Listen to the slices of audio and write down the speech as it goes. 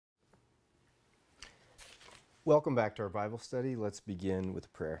Welcome back to our Bible study. Let's begin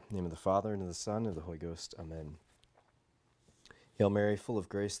with prayer. In the name of the Father, and of the Son, and of the Holy Ghost. Amen. Hail Mary, full of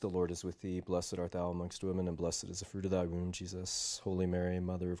grace, the Lord is with thee. Blessed art thou amongst women, and blessed is the fruit of thy womb, Jesus. Holy Mary,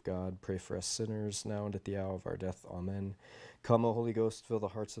 Mother of God, pray for us sinners, now and at the hour of our death. Amen. Come, O Holy Ghost, fill the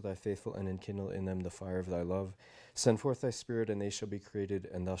hearts of thy faithful, and enkindle in them the fire of thy love. Send forth thy Spirit, and they shall be created,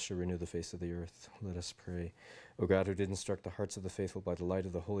 and thou shalt renew the face of the earth. Let us pray. O God, who did instruct the hearts of the faithful by the light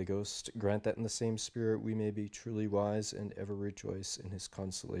of the Holy Ghost, grant that in the same Spirit we may be truly wise and ever rejoice in his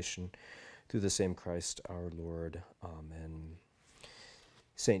consolation. Through the same Christ our Lord. Amen.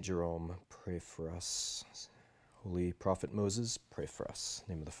 St Jerome, pray for us. Holy Prophet Moses, pray for us. In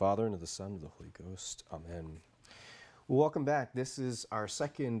the name of the Father, and of the Son, and of the Holy Ghost. Amen. Well, welcome back. This is our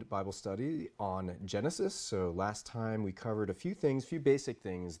second Bible study on Genesis. So last time we covered a few things, a few basic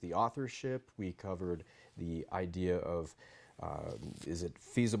things. The authorship, we covered the idea of is it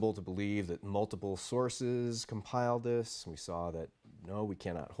feasible to believe that multiple sources compiled this? We saw that no, we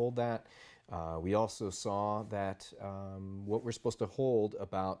cannot hold that. We also saw that what we're supposed to hold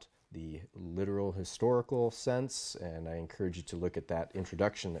about the literal historical sense, and I encourage you to look at that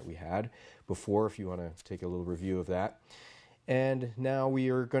introduction that we had before if you want to take a little review of that. And now we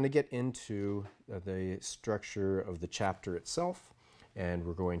are going to get into the structure of the chapter itself, and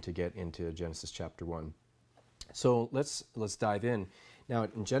we're going to get into Genesis chapter 1. So let's dive in. Now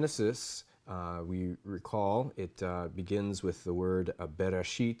in Genesis, we recall it begins with the word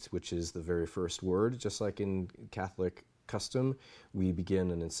Bereshit, which is the very first word. Just like in Catholic custom, we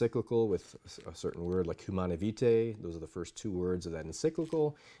begin an encyclical with a certain word like Humane Vitae. Those are the first two words of that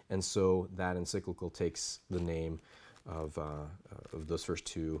encyclical, and so that encyclical takes the name of those first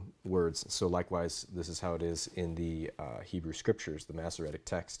two words. So likewise, this is how it is in the Hebrew Scriptures, the Masoretic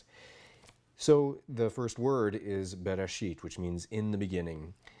text. So the first word is Bereshit, which means in the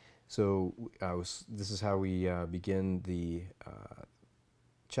beginning. So this is how we begin the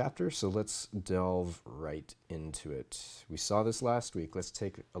chapter, so let's delve right into it. We saw this last week. Let's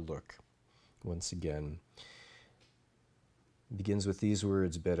take a look once again. It begins with these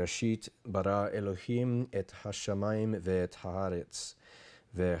words, Bereshit bara Elohim et hashamayim ve'et haaretz,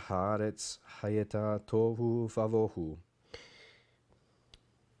 ve'haaretz hayeta tohu vavohu,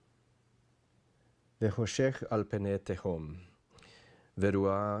 ve'hoshech al penei tehom,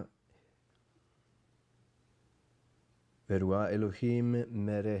 ve'ruah Elohim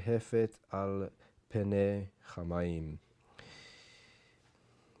merehefet al penei chamayim.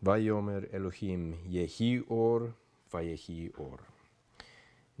 Vayomer Elohim yehi or, vayehi or.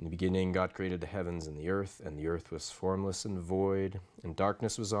 In the beginning God created the heavens and the earth was formless and void, and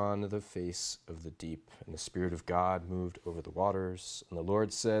darkness was on the face of the deep, and the Spirit of God moved over the waters. And the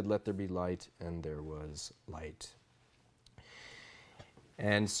Lord said, let there be light, and there was light.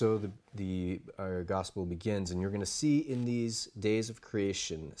 And so our gospel begins, and you're going to see in these days of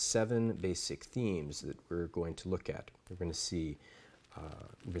creation 7 basic themes that we're going to look at. We're going to see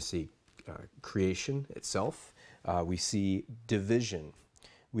creation itself. We see division.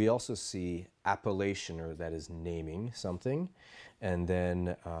 We also see appellation, or that is naming something. And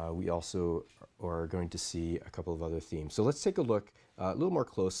then we also are going to see a couple of other themes. So let's take a look a little more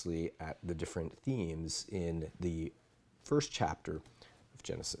closely at the different themes in the first chapter of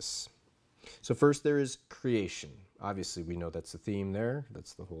Genesis. So first there is creation. Obviously we know that's the theme there.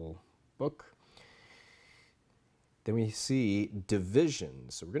 That's the whole book. Then we see division.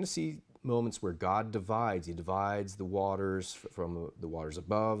 So we're going to see moments where God divides. He divides the waters from the waters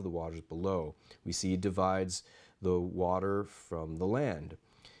above, the waters below. We see he divides the water from the land.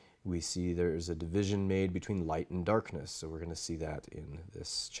 We see there's a division made between light and darkness. So we're going to see that in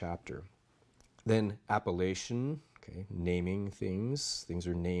this chapter. Then appellation. Okay, naming things. Things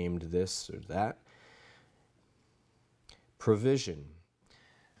are named this or that. Provision.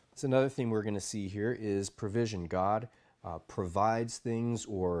 So another thing we're going to see here is provision. God provides things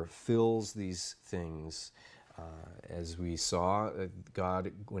or fills these things. As we saw,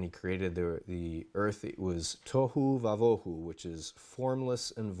 God, when he created the earth, it was tohu vavohu, which is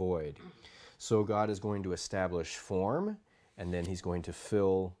formless and void. So God is going to establish form, and then he's going to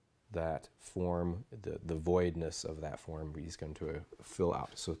fill that form, the voidness of that form, he's going to fill out.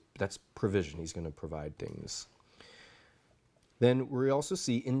 So that's provision. He's going to provide things. Then we also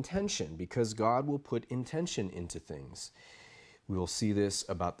see intention, because God will put intention into things. We will see this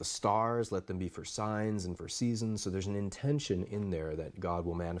about the stars, let them be for signs and for seasons. So there's an intention in there that God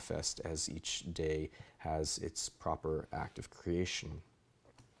will manifest as each day has its proper act of creation.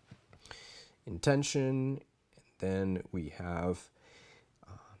 Intention, and then we have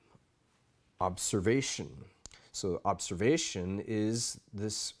observation. So observation is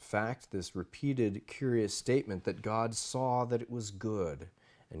this fact, this repeated curious statement that God saw that it was good,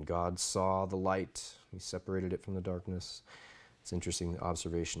 and God saw the light. He separated it from the darkness. It's interesting that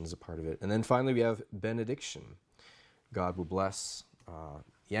observation is a part of it. And then finally we have benediction. God will bless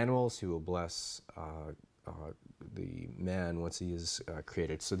the animals. He will bless the man once he is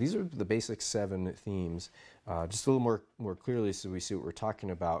created. So these are the basic 7 themes. Just a little more clearly so we see what we're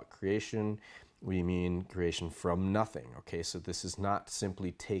talking about. Creation, we mean creation from nothing. Okay, so this is not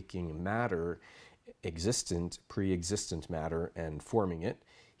simply taking matter, pre-existent matter, and forming it.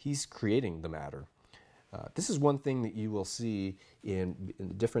 He's creating the matter. This is one thing that you will see in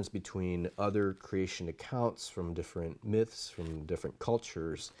the difference between other creation accounts from different myths, from different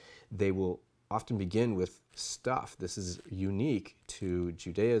cultures. They will often begin with stuff. This is unique to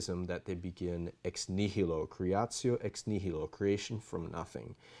Judaism, that they begin ex nihilo, creatio ex nihilo, creation from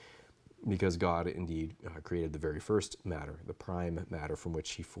nothing, because God indeed created the very first matter, the prime matter from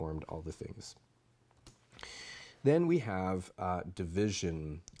which he formed all the things. Then we have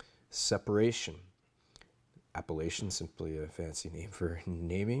division, separation. Appellation, simply a fancy name for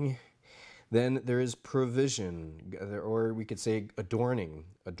naming. Then there is provision, or we could say adorning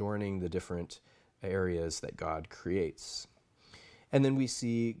the different areas that God creates. And then we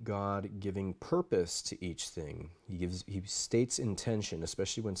see God giving purpose to each thing. He states intention,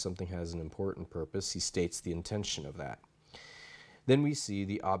 especially when something has an important purpose. He states the intention of that. Then we see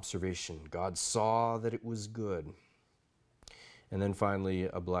the observation. God saw that it was good. And then finally,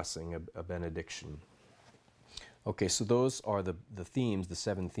 a blessing, a benediction. Okay, so those are the themes, the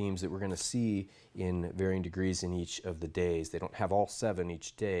 7 themes that we're going to see in varying degrees in each of the days. They don't have all 7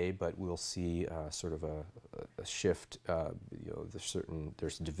 each day, but we'll see sort of a shift.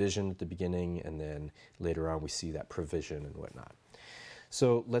 There's division at the beginning, and then later on we see that provision and whatnot.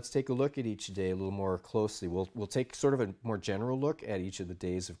 So let's take a look at each day a little more closely. We'll take sort of a more general look at each of the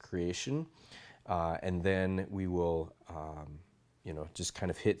days of creation, and then we will just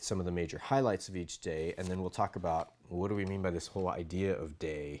kind of hit some of the major highlights of each day, and then we'll talk about what do we mean by this whole idea of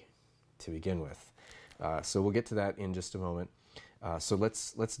day to begin with. So we'll get to that in just a moment. So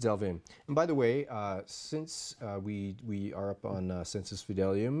let's delve in. And by the way, since we are up on Sensus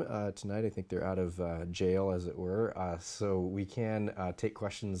Fidelium tonight, I think they're out of jail, as it were, so we can take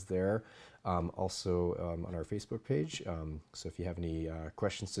questions there. Also on our Facebook page. So if you have any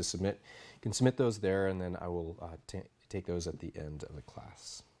questions to submit, you can submit those there, and then I will take those at the end of the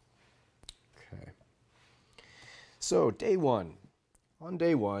class. Okay. So day 1. On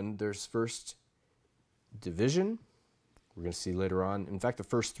day 1, there's first division. We're going to see later on. In fact, the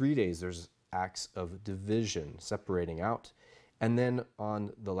first 3 days, there's acts of division, separating out. And then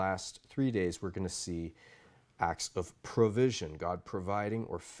on the last 3 days, we're going to see acts of provision, God providing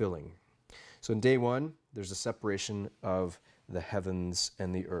or filling. So in day 1, there's a separation of the heavens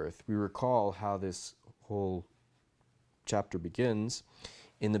and the earth. We recall how this whole chapter begins.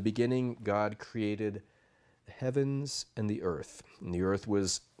 In the beginning, God created the heavens and the earth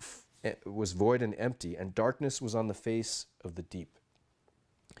was void and empty, and darkness was on the face of the deep.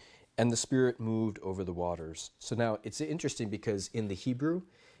 And the Spirit moved over the waters. So now it's interesting because in the Hebrew,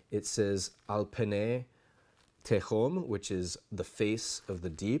 it says al pene tehom, which is the face of the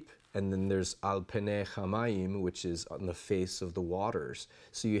deep, and then there's al pene chamayim, which is on the face of the waters.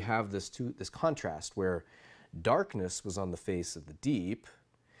 So you have this contrast where darkness was on the face of the deep,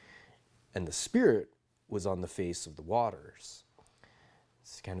 and the Spirit was on the face of the waters.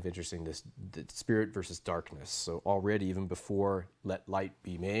 It's kind of interesting, the Spirit versus darkness. So already, even before let light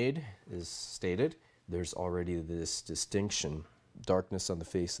be made is stated, there's already this distinction. Darkness on the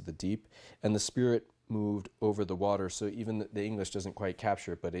face of the deep, and the Spirit moved over the water. So even the English doesn't quite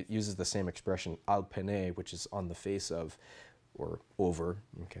capture it, but it uses the same expression, al pene, which is on the face of, or over,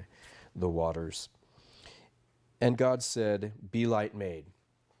 okay, the waters. And God said, be light made,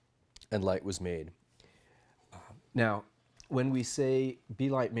 and light was made. Now, when we say be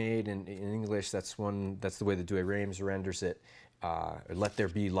light made in English, that's the way the Douay Rheims renders it. Let there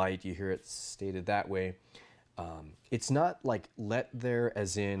be light, you hear it stated that way. It's not like let there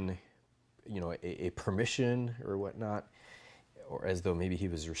as in, a permission or whatnot, or as though maybe he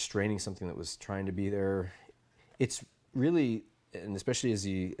was restraining something that was trying to be there. It's really, and especially as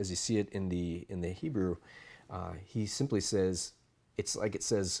you see it in the Hebrew, he simply says, it's like it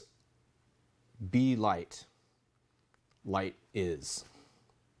says, be light. Light is.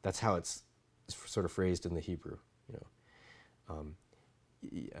 That's how it's sort of phrased in the Hebrew.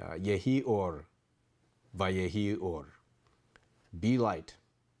 Yehi or, vayehi or. Be light,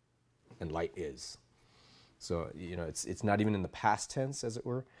 and light is. So, it's not even in the past tense, as it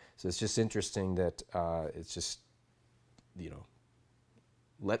were. So it's just interesting that it's just,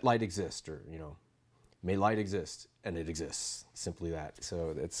 let light exist, or, may light exist, and it exists. Simply that.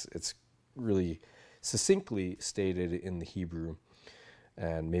 So it's really succinctly stated in the Hebrew,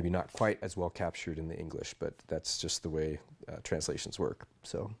 and maybe not quite as well captured in the English, but that's just the way translations work.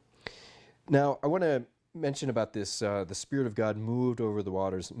 So now I want to mention about this, the Spirit of God moved over the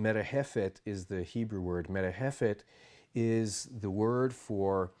waters. Merehefet is the Hebrew word. Merehefet is the word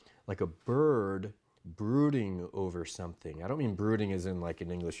for like a bird brooding over something. I don't mean brooding as in like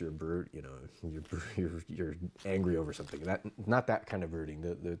in English you're you're angry over something. Not that kind of brooding.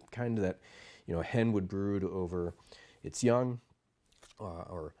 The kind that a hen would brood over its young,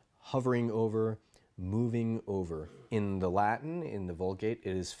 or hovering over, moving over. In the Latin, in the Vulgate,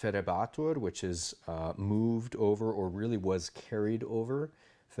 it is ferebatur, which is moved over, or really was carried over,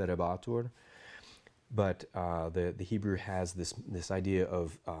 ferebatur. But the Hebrew has this idea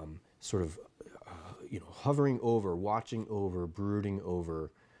of sort of hovering over, watching over, brooding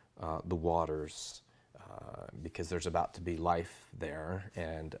over the waters, because there's about to be life there,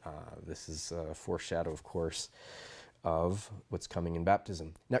 and this is a foreshadow, of course, of what's coming in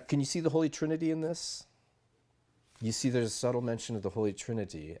baptism. Now, can you see the Holy Trinity in this? You see there's a subtle mention of the Holy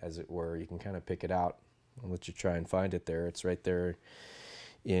Trinity, as it were. You can kind of pick it out. I'll let you try and find it there. It's right there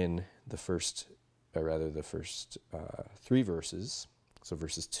in the first three verses, so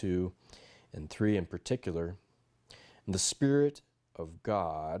verses 2 and 3 in particular. And the Spirit of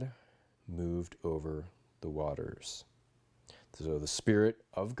God moved over the waters. So the Spirit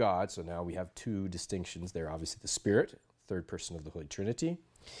of God, so now we have two distinctions there. Obviously the Spirit, third person of the Holy Trinity,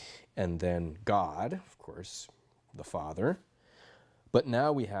 and then God, of course, the Father. But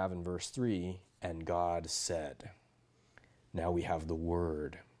now we have in verse 3, and God said. Now we have the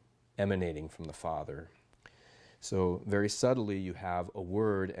Word emanating from the Father. So very subtly you have a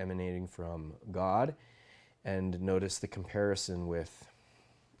word emanating from God, and notice the comparison with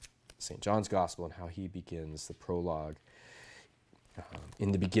St. John's Gospel and how he begins the prologue.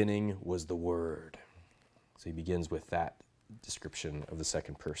 In the beginning was the Word. So he begins with that description of the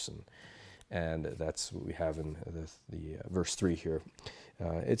second person. And that's what we have in the verse 3 here.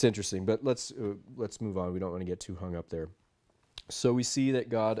 It's interesting, but let's move on. We don't want to get too hung up there. So we see that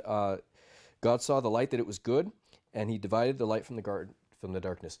God saw the light, that it was good, and he divided the light from the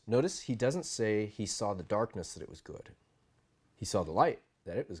darkness. Notice he doesn't say he saw the darkness, that it was good. He saw the light,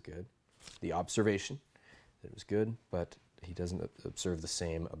 that it was good. The observation, that it was good, but he doesn't observe the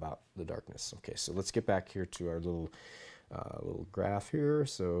same about the darkness. Okay, so let's get back here to our little graph here.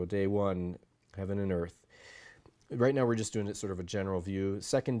 So day 1, heaven and earth. Right now we're just doing it sort of a general view.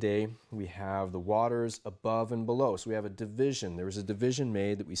 Second day, we have the waters above and below. So we have a division. There was a division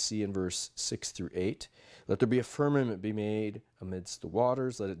made that we see in verse 6 through 8. Let there be a firmament be made amidst the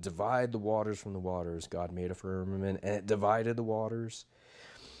waters. Let it divide the waters from the waters. God made a firmament, and it divided the waters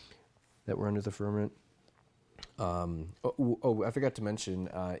that were under the firmament. I forgot to mention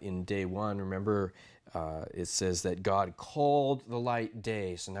in day 1, remember it says that God called the light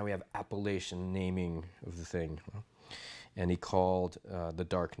day. So now we have appellation, naming of the thing. And he called the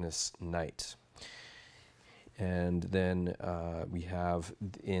darkness night. And then we have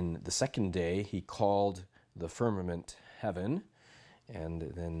in the second day, he called the firmament heaven. And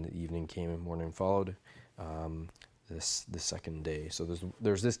then the evening came and morning followed. The second day. So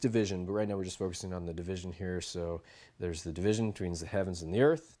there's this division, but right now we're just focusing on the division here. So there's the division between the heavens and the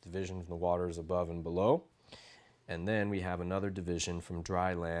earth, division from the waters above and below, and then we have another division from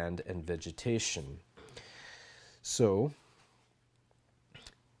dry land and vegetation. So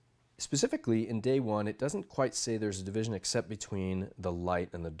specifically in day 1, it doesn't quite say there's a division except between the light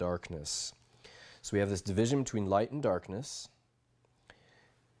and the darkness. So we have this division between light and darkness,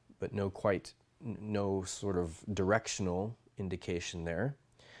 but no sort of directional indication there.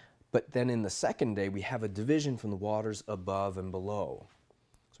 But then in the second day, we have a division from the waters above and below.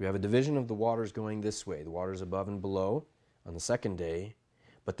 So we have a division of the waters going this way, the waters above and below on the second day.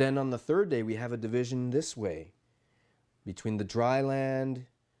 But then on the third day, we have a division this way between the dry land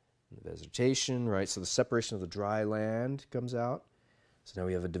and the vegetation, right? So the separation of the dry land comes out. So now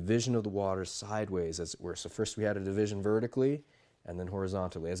we have a division of the waters sideways, as it were. So first we had a division vertically, and then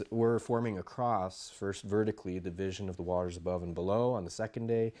horizontally, as it were, forming a cross, first vertically, division of the waters above and below on the second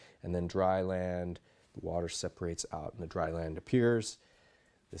day, and then dry land, the water separates out and the dry land appears.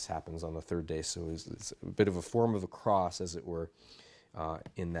 This happens on the third day, so it's a bit of a form of a cross, as it were,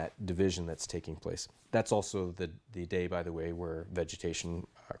 in that division that's taking place. That's also the day, by the way, where vegetation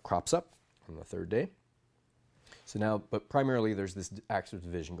crops up on the third day. So now, but primarily there's this active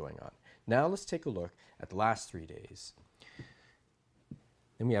division going on. Now let's take a look at the last 3 days.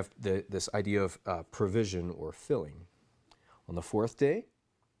 Then we have this idea of provision or filling. On the 4th day,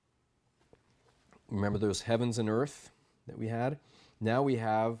 remember those heavens and earth that we had? Now we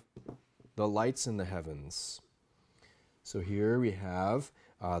have the lights in the heavens. So here we have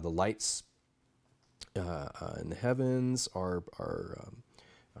the lights in the heavens are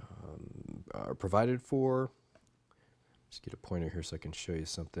provided for. Just get a pointer here so I can show you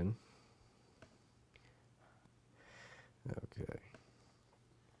something. Okay.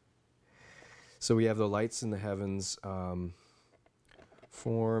 So we have the lights in the heavens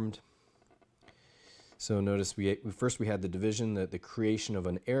formed. So notice first we had the division, the creation of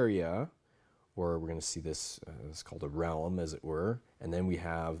an area, or we're going to see this, it's called a realm, as it were, and then we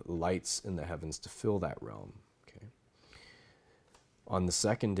have lights in the heavens to fill that realm. Okay. On the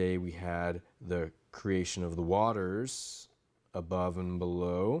 2nd day, we had the creation of the waters above and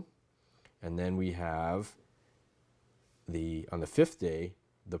below, and then we have on the 5th day,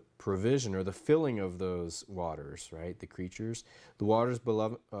 the provision or the filling of those waters, right? The creatures, the waters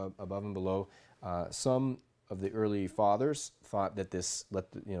above and below. Some of the early fathers thought that this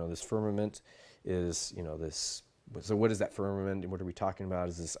firmament is, this. So what is that firmament? And what are we talking about?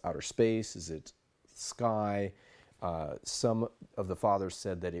 Is this outer space? Is it sky? Some of the fathers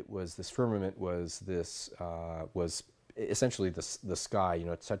said that this firmament was essentially the sky,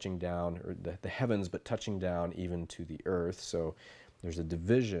 touching down, or the heavens, but touching down even to the earth. So there's a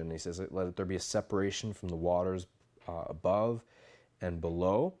division. He says, let there be a separation from the waters above and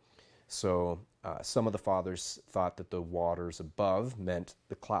below. So some of the fathers thought that the waters above meant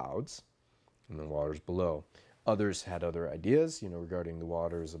the clouds and the waters below. Others had other ideas, regarding the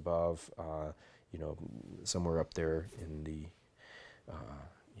waters above, somewhere up there in the,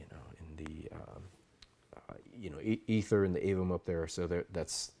 ether and the avum up there. So there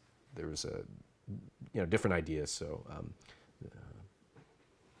was different ideas. So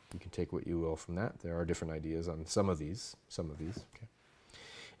you can take what you will from that. There are different ideas on some of these. Okay.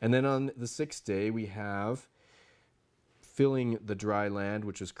 And then on the 6th day, we have filling the dry land,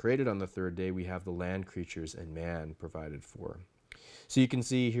 which was created on the 3rd day. We have the land creatures and man provided for. So you can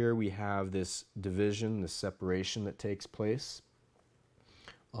see here we have this division, this separation that takes place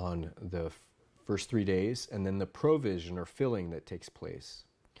on the first 3 days, and then the provision or filling that takes place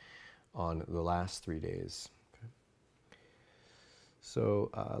on the last 3 days. Okay.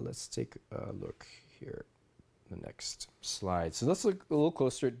 So let's take a look here. The next slide. So let's look a little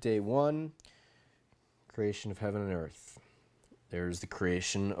closer at day 1, creation of heaven and earth. There's the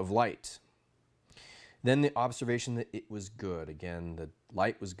creation of light. Then the observation that it was good. Again, the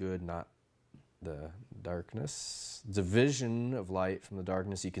light was good, not the darkness. Division of light from the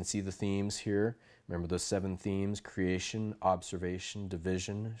darkness. You can see the themes here. Remember those 7 themes: creation, observation,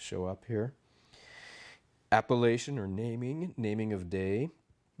 division show up here. Appellation or naming of day,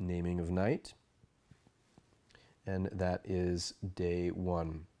 naming of night. And that is day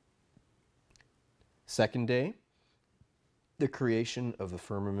 1. 2nd day, the creation of the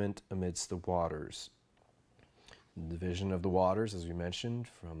firmament amidst the waters. The division of the waters, as we mentioned,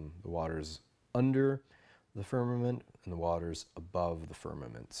 from the waters under the firmament and the waters above the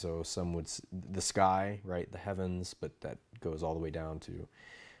firmament. So some would, the sky, right, the heavens, but that goes all the way down to,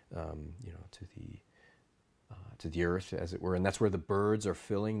 to the earth, as it were, and that's where the birds are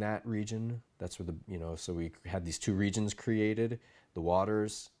filling that region. That's where so we had these 2 regions created: the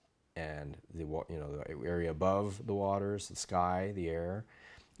waters and the area above the waters, the sky, the air,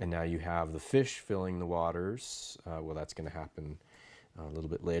 and now you have the fish filling the waters. Well, that's going to happen a little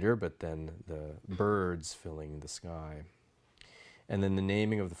bit later, but then the birds filling the sky, and then the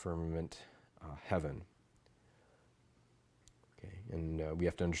naming of the firmament, heaven. Okay, and we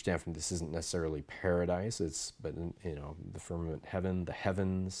have to understand from this isn't necessarily paradise, but the firmament, heaven, the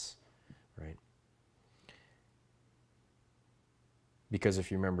heavens, right? Because if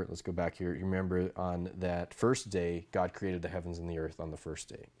you remember, let's go back here. You remember on that first day, God created the heavens and the earth on the first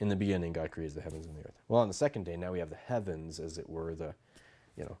day. In the beginning, God created the heavens and the earth. Well, on the 2nd day, now we have the heavens, as it were, the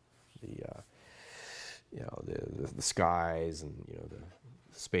skies and the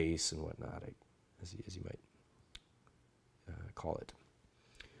space and whatnot, as you might call it.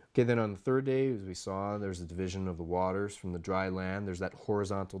 Okay, then on the 3rd day, as we saw, there's a division of the waters from the dry land. There's that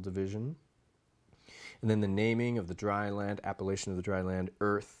horizontal division. And then the naming of the dry land, appellation of the dry land,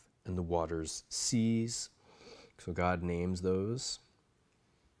 earth, and the waters, seas. So God names those.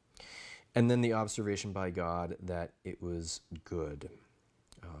 And then the observation by God that it was good.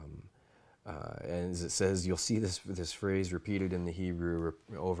 And as it says, you'll see this phrase repeated in the Hebrew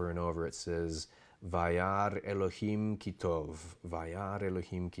over and over. It says, Vayar Elohim Kitov, Vayar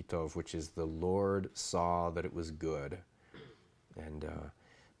Elohim Kitov, which is the Lord saw that it was good. And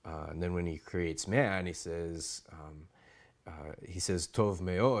then when he creates man, he says Tov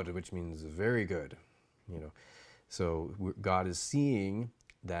Meod, which means very good. So God is seeing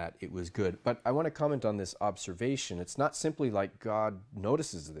that it was good. But I want to comment on this observation. It's not simply like God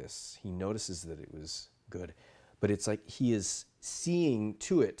notices this. He notices that it was good. But it's like he is seeing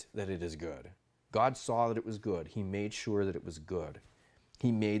to it that it is good. God saw that it was good. He made sure that it was good.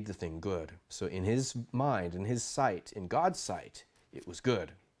 He made the thing good. So in his mind, in his sight, in God's sight, it was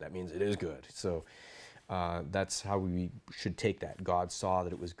good. That means it is good. So that's how we should take that. God saw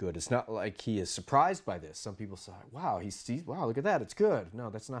that it was good. It's not like he is surprised by this. Some people say, wow, he sees, wow, look at that, it's good. No,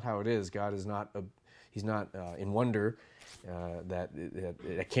 that's not how it is. God is not, he's not in wonder that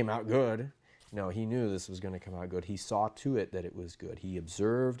it came out good. No, he knew this was going to come out good. He saw to it that it was good. He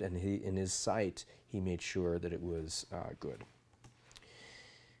observed, and in his sight, he made sure that it was good.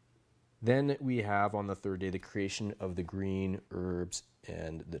 Then we have on the third day the creation of the green herbs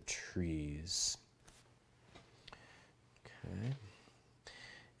and the trees. Okay.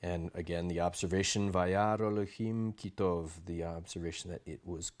 And again, the observation, Vayar Elohim Kitov, the observation that it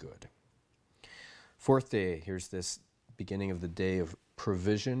was good. Fourth day, here's this beginning of the day of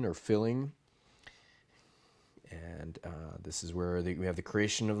provision or filling. And this is where we have the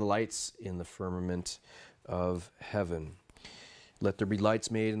creation of the lights in the firmament of heaven. Let there be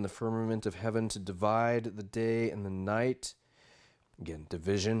lights made in the firmament of heaven to divide the day and the night. Again,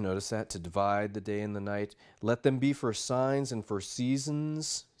 division, notice that, to divide the day and the night. Let them be for signs and for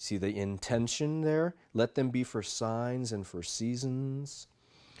seasons. See the intention there? Let them be for signs and for seasons.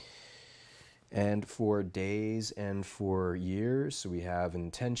 And for days and for years. So we have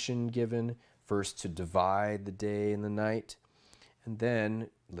intention given. First, to divide the day and the night, and then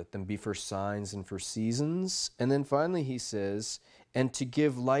let them be for signs and for seasons. And then finally he says, and to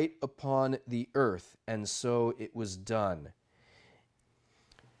give light upon the earth, and so it was done.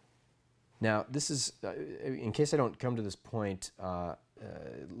 Now, this is, in case I don't come to this point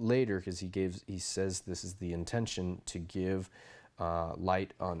later, because he says this is the intention to give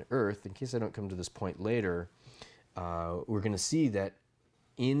light on earth. In case I don't come to this point later, we're going to see that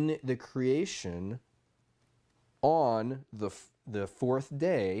in the creation on the fourth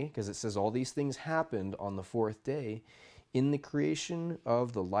day, because it says all these things happened on the fourth day, in the creation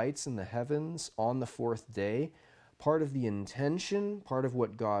of the lights in the heavens on the fourth day, part of the intention, part of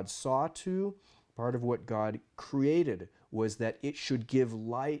what God saw to, part of what God created was that it should give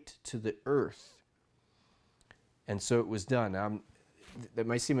light to the earth. And so it was done. That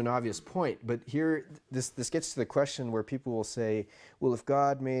might seem an obvious point, but here this gets to the question where people will say, well, if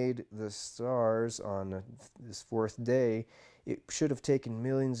God made the stars on this fourth day, it should have taken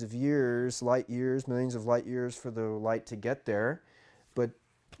millions of years, millions of light years for the light to get there. But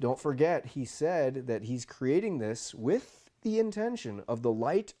don't forget, he said that he's creating this with the intention of the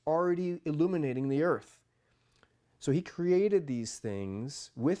light already illuminating the earth. So he created these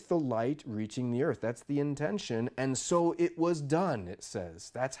things with the light reaching the earth. That's the intention. And so it was done, it says.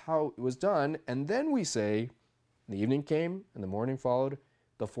 That's how it was done. And then we say, the evening came and the morning followed,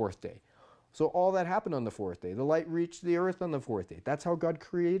 the fourth day. So all that happened on the fourth day. The light reached the earth on the fourth day. That's how God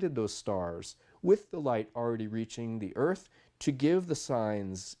created those stars, with the light already reaching the earth, to give the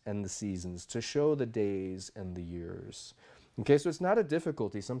signs and the seasons, to show the days and the years. Okay, so it's not a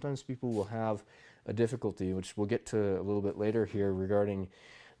difficulty. Sometimes people will have a difficulty, which we'll get to a little bit later here, regarding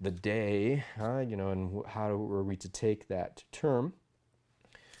the day, and how are we to take that term.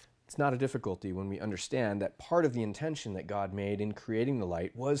 It's not a difficulty when we understand that part of the intention that God made in creating the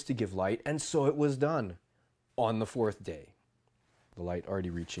light was to give light, and so it was done on the fourth day, the light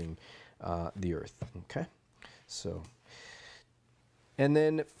already reaching the earth. Okay, so, and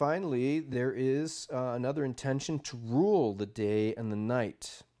then finally there is another intention to rule the day and the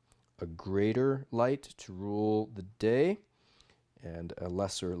night. A greater light to rule the day, and a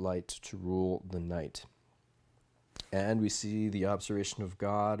lesser light to rule the night. And we see the observation of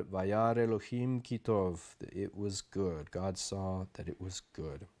God, Vayar Elohim Kitov, that it was good. God saw that it was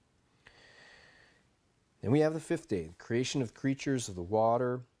good. Then we have the fifth day, the creation of creatures of the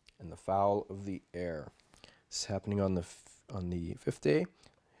water and the fowl of the air. This is happening on the fifth day.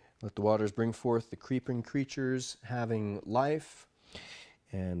 Let the waters bring forth the creeping creatures having life,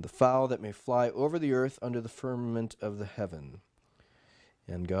 and the fowl that may fly over the earth under the firmament of the heaven.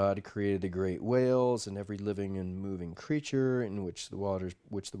 And God created the great whales and every living and moving creature in which the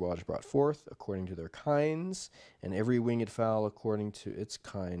waters brought forth according to their kinds, and every winged fowl according to its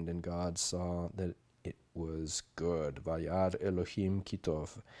kind. And God saw that it was good. Vayar Elohim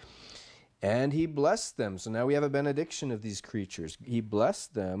Kitov. And he blessed them. So now we have a benediction of these creatures. He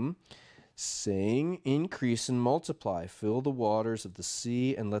blessed them, saying, increase and multiply, fill the waters of the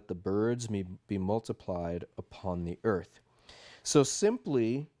sea, and let the birds be multiplied upon the earth. So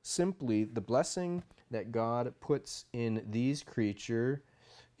simply, the blessing that God puts in these creatures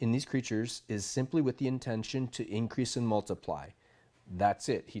is simply with the intention to increase and multiply. That's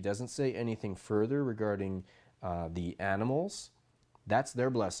it. He doesn't say anything further regarding the animals. That's their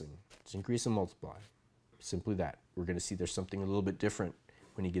blessing. It's increase and multiply. Simply that. We're going to see there's something a little bit different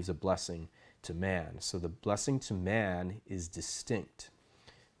when he gives a blessing to man. So the blessing to man is distinct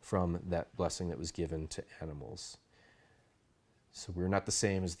from that blessing that was given to animals. So we're not the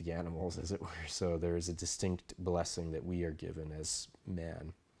same as the animals, as it were. So there is a distinct blessing that we are given as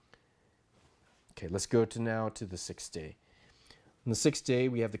man. Okay, let's go now to the sixth day. On the sixth day,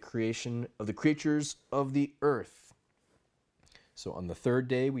 we have the creation of the creatures of the earth. So on the third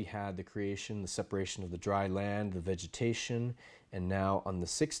day, we had the creation, the separation of the dry land, the vegetation, and now on the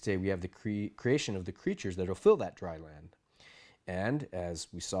sixth day, we have the creation of the creatures that will fill that dry land. And as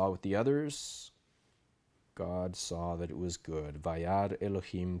we saw with the others, God saw that it was good. Vayad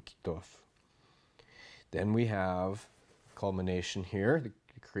Elohim kitov. Then we have culmination here,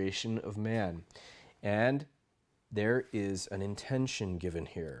 the creation of man. And there is an intention given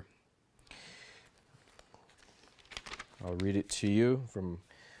here. I'll read it to you from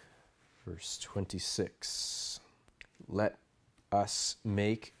verse 26. Let us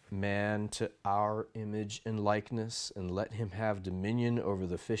make man to our image and likeness, and let him have dominion over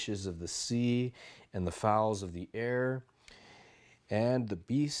the fishes of the sea, and the fowls of the air, and the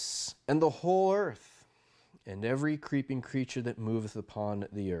beasts, and the whole earth, and every creeping creature that moveth upon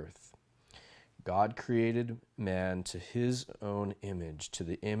the earth. God created man to his own image. To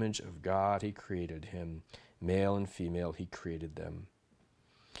the image of God he created him. Male and female he created them.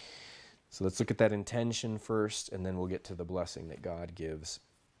 So let's look at that intention first, and then we'll get to the blessing that God gives.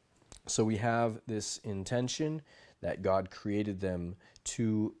 So we have this intention that God created them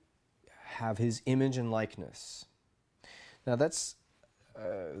to have his image and likeness. Now that's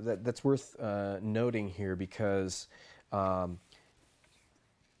worth noting here, because notice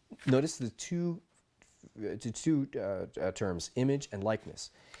the two terms, image and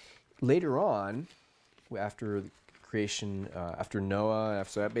likeness. Later on, after creation, after Noah,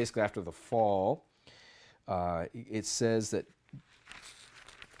 so basically after the fall, it says that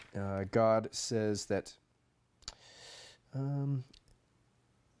God says that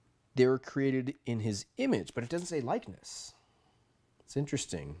they were created in his image, but it doesn't say likeness. It's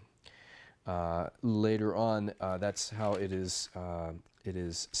interesting. Later on, that's how it is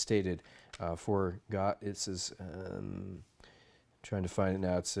stated. For God, it says, trying to find it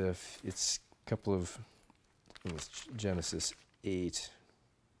now, it's a couple of, it's Genesis 8.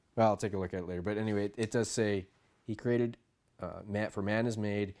 Well, I'll take a look at it later. But anyway, it does say he created, for man is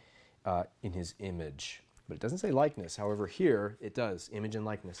made in his image. But it doesn't say likeness. However, here it does, image and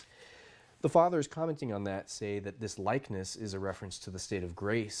likeness. The fathers commenting on that say that this likeness is a reference to the state of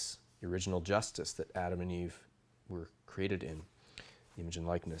grace, the original justice that Adam and Eve were created in, image and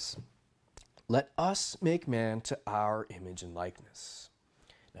likeness. Let us make man to our image and likeness.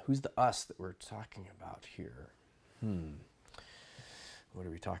 Now, who's the us that we're talking about here? What are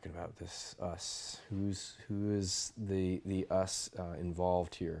we talking about, this us? Who is the us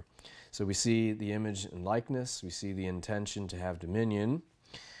involved here? So we see the image and likeness. We see the intention to have dominion.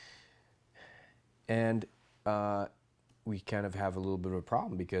 And we kind of have a little bit of a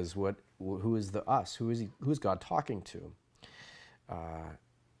problem, because who is the us? Who is God talking to?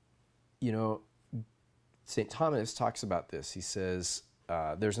 St. Thomas talks about this. He says,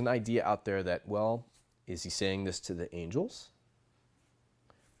 there's an idea out there that, well, is he saying this to the angels?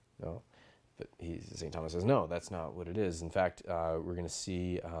 No. But St. Thomas says, no, that's not what it is. In fact, we're going to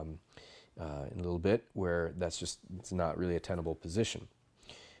see in a little bit where it's not really a tenable position.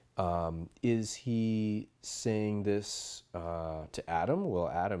 Is he saying this to Adam? Well,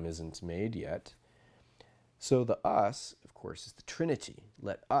 Adam isn't made yet. So the us, of course, is the Trinity.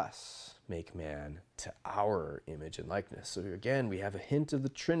 Let us make man to our image and likeness. So again, we have a hint of the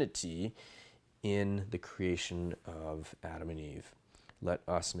Trinity in the creation of Adam and Eve. Let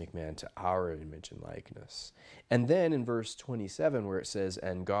us make man to our image and likeness. And then in verse 27, where it says,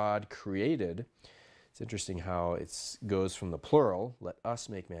 and God created, it's interesting how it goes from the plural, let us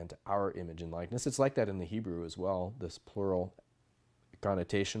make man to our image and likeness. It's like that in the Hebrew as well, this plural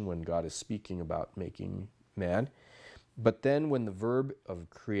connotation when God is speaking about making man. But then when the verb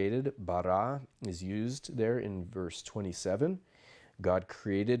of created, bara, is used there in verse 27, God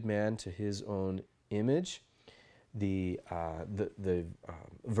created man to his own image. the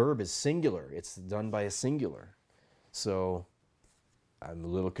verb is singular. It's done by a singular. So I'm a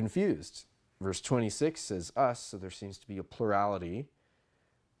little confused. Verse 26 says us, so there seems to be a plurality.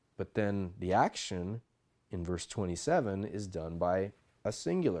 But then the action in verse 27 is done by a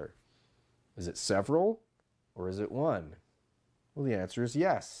singular. Is it several or is it one? Well, the answer is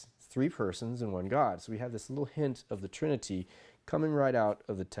yes. 3 persons and 1 God. So we have this little hint of the Trinity coming right out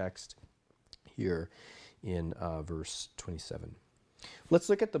of the text here in verse 27. Let's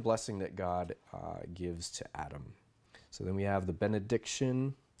look at the blessing that God gives to Adam. So then we have the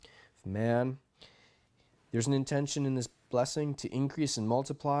benediction of man. There's an intention in this blessing to increase and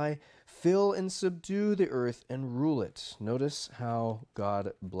multiply, fill and subdue the earth and rule it. Notice how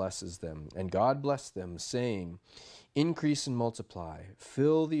God blesses them. And God blessed them, saying, increase and multiply,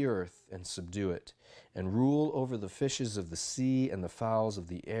 fill the earth and subdue it, and rule over the fishes of the sea and the fowls of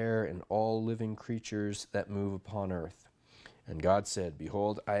the air and all living creatures that move upon earth. And God said,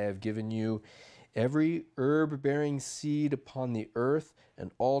 behold, I have given you every herb-bearing seed upon the earth,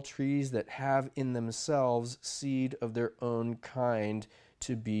 and all trees that have in themselves seed of their own kind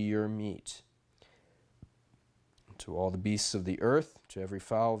to be your meat. To all the beasts of the earth, to every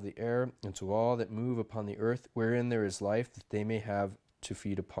fowl of the air, and to all that move upon the earth, wherein there is life, that they may have to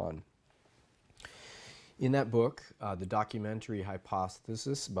feed upon. In that book, The Documentary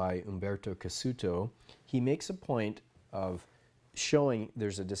Hypothesis by Umberto Cassuto, he makes a point of showing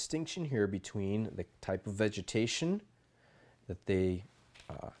there's a distinction here between the type of vegetation that they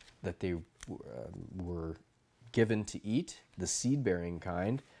were given to eat, the seed-bearing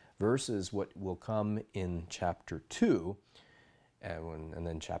kind, versus what will come in chapter 2 and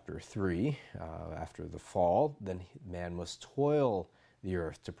then chapter 3 after the fall. Then man must toil the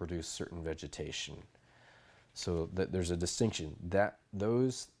earth to produce certain vegetation. So that there's a distinction that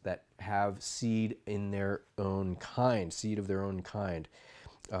those that have seed in their own kind, seed of their own kind,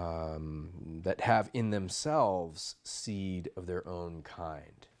 that have in themselves seed of their own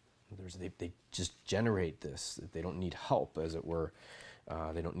kind. They just generate this. They don't need help, as it were.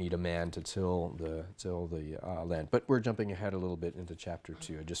 They don't need a man to till the land. But we're jumping ahead a little bit into chapter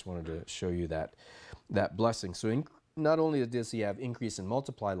 2. I just wanted to show you that blessing. So not only does he have increase and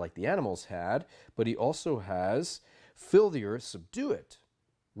multiply like the animals had, but he also has fill the earth, subdue it,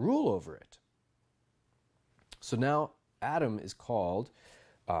 rule over it. So now Adam is called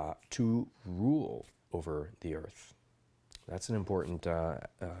to rule over the earth. That's an important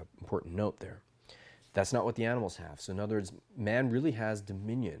note there. That's not what the animals have. So in other words, man really has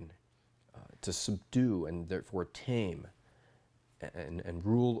dominion to subdue and therefore tame and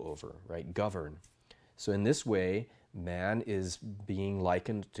rule over, right? Govern. So in this way, man is being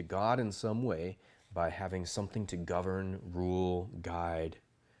likened to God in some way by having something to govern, rule, guide,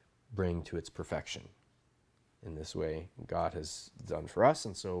 bring to its perfection. In this way, God has done for us,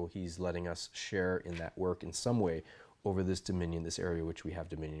 and so he's letting us share in that work in some way over this dominion, this area which we have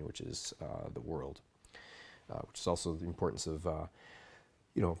dominion, which is the world, which is also the importance of,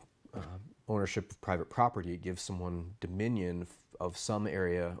 ownership of private property. It gives someone dominion of some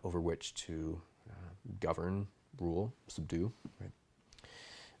area over which to govern, rule, subdue. Right?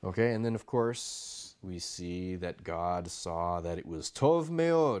 Okay, and then of course we see that God saw that it was tov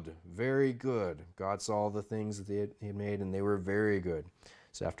meod, very good. God saw all the things that he had made, and they were very good.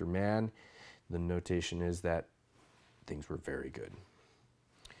 So after man, the notation is that things were very good.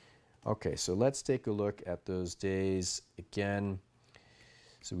 Okay, so let's take a look at those days again.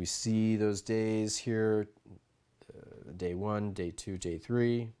 So we see those days here, day 1, day 2, day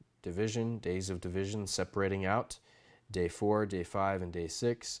 3, division, days of division, separating out, day 4, day 5, and day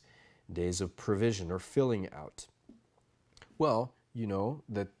 6, days of provision or filling out. Well, you know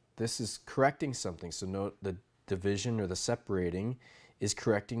that this is correcting something. So note the division or the separating is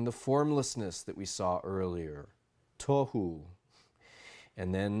correcting the formlessness that we saw earlier, tohu.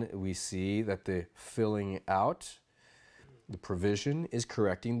 And then we see that the filling out, the provision, is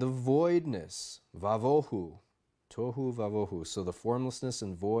correcting the voidness, vavohu. Tohu vavohu. So the formlessness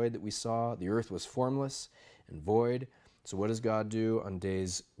and void that we saw, the earth was formless and void. So what does God do on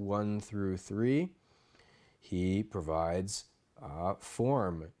days 1 through 3? He provides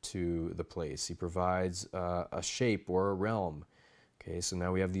form to the place. He provides a shape or a realm. Okay, so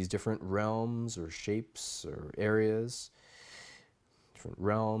now we have these different realms or shapes or areas, different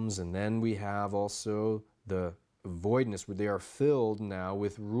realms, and then we have also the voidness where they are filled now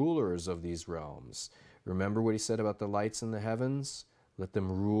with rulers of these realms. Remember what he said about the lights in the heavens? Let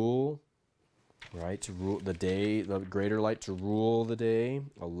them rule, right? To rule the day, the greater light to rule the day,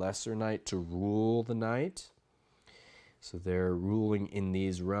 a lesser night to rule the night. So they're ruling in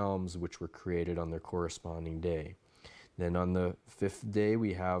these realms which were created on their corresponding day. Then on the 5th day,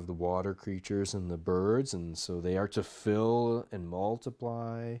 we have the water creatures and the birds, and so they are to fill and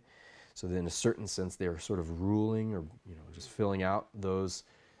multiply. So then in a certain sense, they are sort of ruling, or just filling out those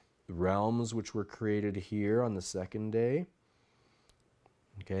realms which were created here on the 2nd day.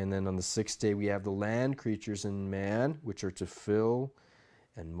 Okay, and then on the 6th day, we have the land creatures and man, which are to fill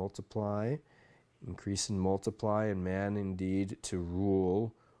and multiply, increase and multiply, and man indeed to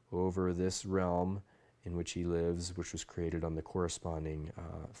rule over this realm in which he lives, which was created on the corresponding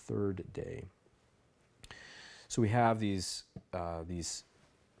 3rd day. So we have these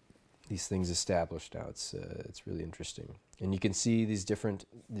things established now. It's really interesting, and you can see the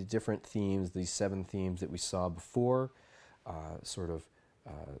different themes, these 7 themes that we saw before, sort of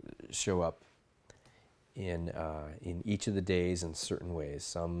show up in each of the days in certain ways.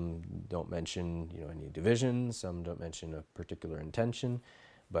 Some don't mention any division. Some don't mention a particular intention.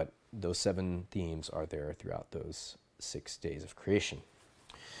 But those 7 themes are there throughout those 6 days of creation.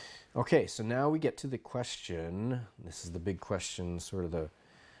 Okay, so now we get to the question. This is the big question, sort of the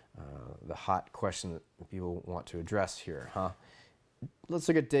hot question that people want to address here, huh? Let's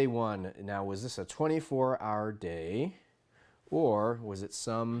look at day 1. Now, was this a 24-hour day, or was it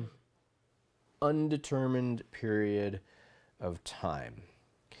some undetermined period of time?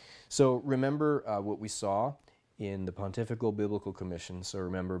 So remember what we saw in the Pontifical Biblical Commission. So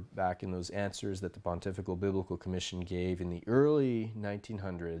remember back in those answers that the Pontifical Biblical Commission gave in the early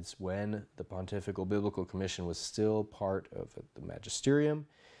 1900s, when the Pontifical Biblical Commission was still part of the magisterium,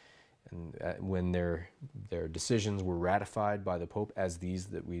 and when their decisions were ratified by the Pope, as these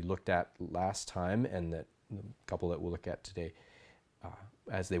that we looked at last time, and that the couple that we'll look at today,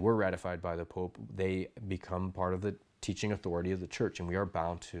 as they were ratified by the Pope, they become part of the teaching authority of the Church, and we are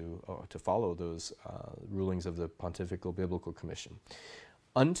bound to follow those rulings of the Pontifical Biblical Commission.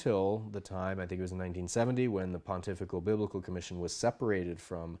 Until the time, I think it was in 1970, when the Pontifical Biblical Commission was separated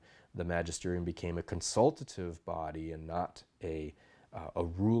from the magisterium, became a consultative body and not a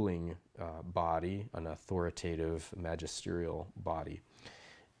ruling body, an authoritative magisterial body.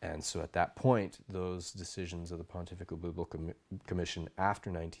 And so at that point, those decisions of the Pontifical Biblical Commission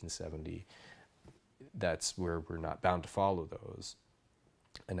after 1970, that's where we're not bound to follow those.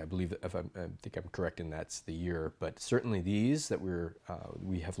 And I believe that, I think I'm correct in that's the year, but certainly these that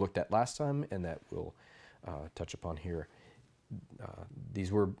we have looked at last time and that we'll touch upon here,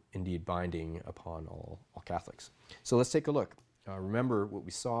 these were indeed binding upon all Catholics. So let's take a look. Remember what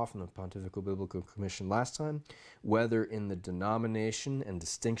we saw from the Pontifical Biblical Commission last time, whether in the denomination and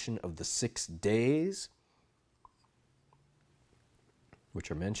distinction of the 6 days, which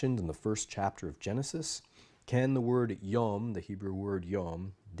are mentioned in the 1st chapter of Genesis, can the word yom, the Hebrew word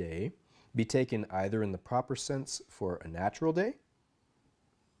yom, day, be taken either in the proper sense for a natural day,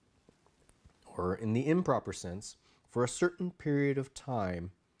 or in the improper sense for a certain period of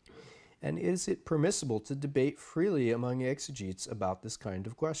time? And is it permissible to debate freely among exegetes about this kind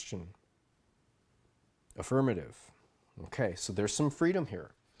of question? Affirmative. Okay, so there's some freedom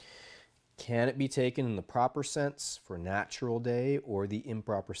here. Can it be taken in the proper sense for natural day, or the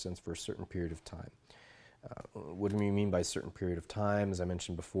improper sense for a certain period of time? What do we mean by certain period of time? As I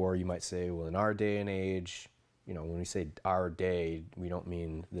mentioned before, you might say, well, in our day and age, when we say our day, we don't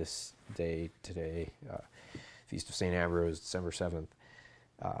mean this day today, Feast of St. Ambrose, December 7th.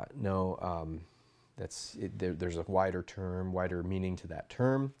 There's a wider meaning to that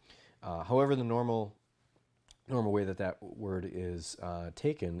term. However, the normal way that word is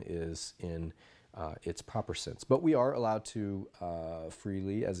taken is in its proper sense. But we are allowed to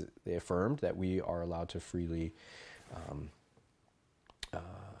freely, as they affirmed, that we are allowed to freely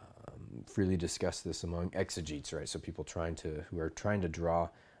discuss this among exegetes, right? So people who are trying to draw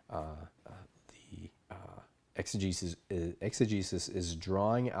the exegesis is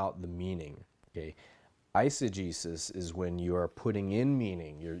drawing out the meaning. Okay, eisegesis is when you are putting in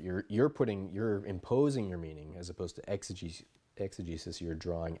meaning. You're imposing your meaning, as opposed to exegesis. You're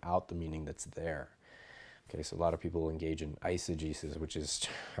drawing out the meaning that's there. Okay, so a lot of people engage in eisegesis, which is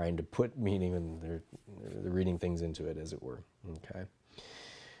trying to put meaning, and they're reading things into it, as it were. Okay.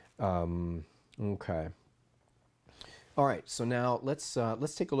 Okay. All right, so now let's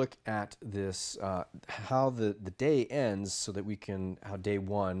take a look at this, how the day ends, so that we can, how day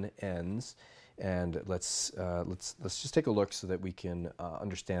 1 ends, and let's just take a look so that we can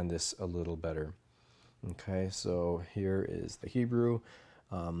understand this a little better. Okay, so here is the Hebrew,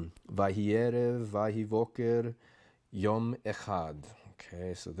 Vayierev, Vayivoker, Yom Echad.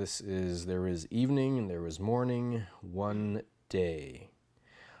 Okay, so there is evening and there was morning, one day.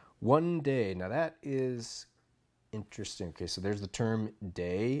 One day. Now that is interesting. Okay, so there's the term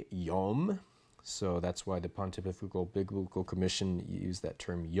day, yom. So that's why the Pontifical Biblical Commission used that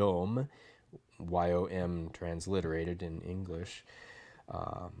term Yom, Y-O-M transliterated in English.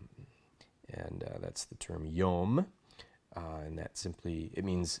 And that's the term Yom. And that simply, it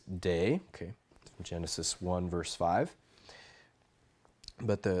means day, okay, from Genesis 1, verse 5.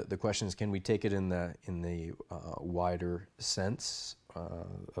 But the question is, can we take it in the wider sense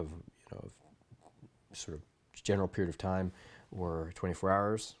of sort of general period of time, or 24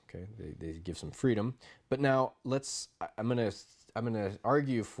 hours? Okay, they give some freedom. But now I'm gonna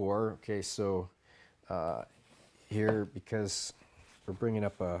argue for, okay, so here, because we're bringing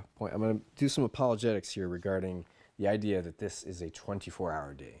up a point, I'm gonna do some apologetics here regarding the idea that this is a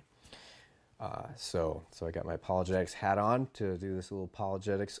 24-hour day. So I got my apologetics hat on to do this little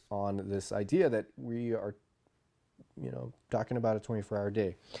apologetics on this idea that we are, talking about a 24-hour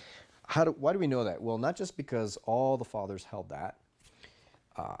day. Why do we know that? Well, not just because all the fathers held that,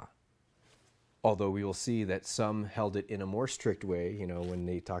 although we will see that some held it in a more strict way, when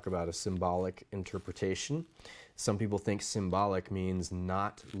they talk about a symbolic interpretation. Some people think symbolic means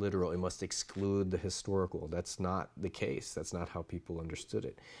not literal. It must exclude the historical. That's not the case. That's not how people understood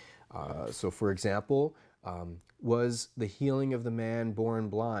it. So, for example, was the healing of the man born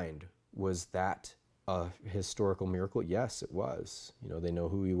blind, was that a historical miracle? Yes, it was. They know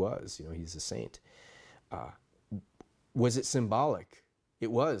who he was. He's a saint. Was it symbolic?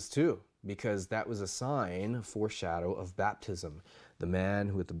 It was too, because that was a sign, a foreshadow of baptism. The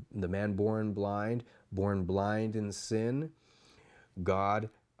man born blind in sin, God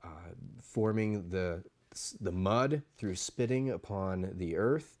forming the mud through spitting upon the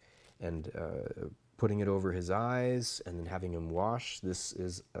earth and putting it over his eyes and then having him wash. This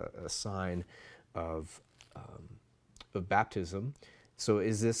is a sign of baptism. So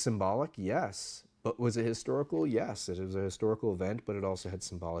is this symbolic? Yes. But was it historical? Yes, it was a historical event, but it also had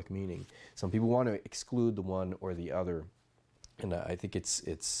symbolic meaning. Some people want to exclude the one or the other, and I think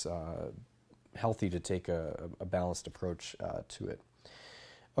it's healthy to take a balanced approach to it.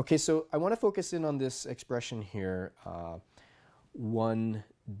 Okay, so I want to focus in on this expression here, one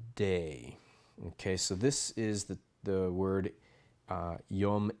day. Okay, so this is the word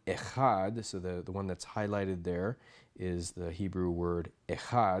Yom Echad. So the one that's highlighted there is the Hebrew word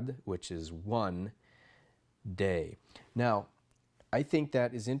Echad, which is one day. Now, I think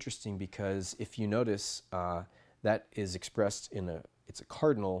that is interesting because if you notice, that is expressed it's a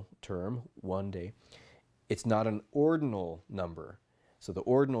cardinal term, one day. It's not an ordinal number. So the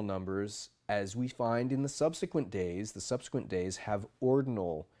ordinal numbers, as we find in the subsequent days have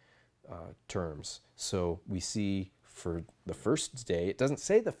ordinal terms. So we see for the first day, it doesn't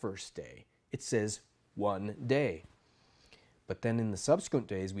say the first day, it says one day. But then in the subsequent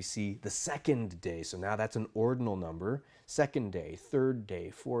days, we see the second day. So now that's an ordinal number. Second day, third day,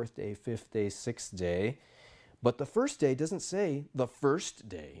 fourth day, fifth day, sixth day. But the first day doesn't say the first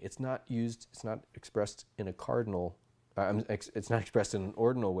day. It's not expressed in a cardinal, it's not expressed in an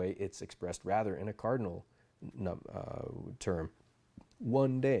ordinal way. It's expressed rather in a cardinal term.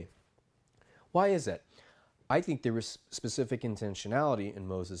 One day. Why is that? I think there was specific intentionality in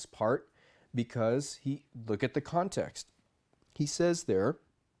Moses' part because look at the context. He says there,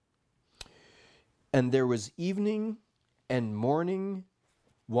 and there was evening and morning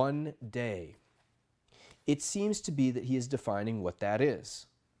one day. It seems to be that he is defining what that is.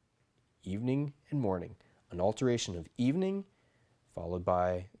 Evening and morning. An alteration of evening followed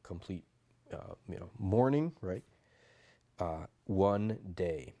by complete morning, right? One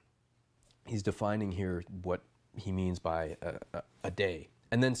day. He's defining here what he means by a day.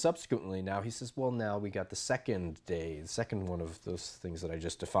 And then subsequently now he says, well, now we got the second day, the second one of those things that I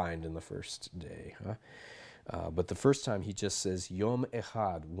just defined in the first day. But the first time he just says Yom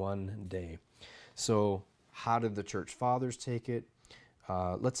Echad, one day. So how did the church fathers take it?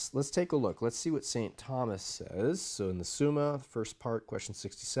 Let's take a look. Let's see what St. Thomas says. So in the Summa, the first part, question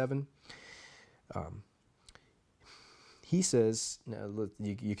 67, he says, now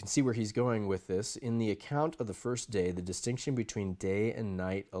you can see where he's going with this. In the account of the first day, the distinction between day and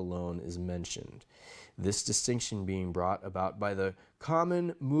night alone is mentioned. This distinction being brought about by the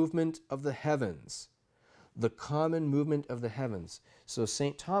common movement of the heavens. The common movement of the heavens. So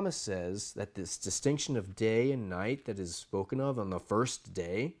St. Thomas says that this distinction of day and night that is spoken of on the first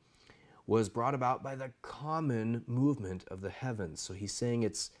day was brought about by the common movement of the heavens. So he's saying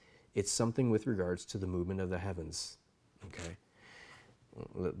it's something with regards to the movement of the heavens. Okay,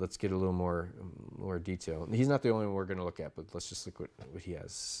 let's get a little more detail. He's not the only one we're going to look at, but let's just look what he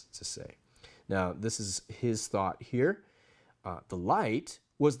has to say. Now, this is his thought here. The light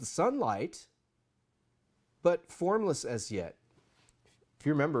was the sunlight, but formless as yet. If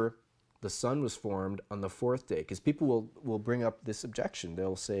you remember, the sun was formed on the fourth day. Because people will bring up this objection.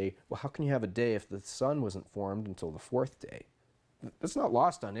 They'll say, well, how can you have a day if the sun wasn't formed until the fourth day? That's not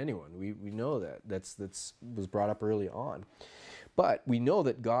lost on anyone. We know that. That's was brought up early on. But we know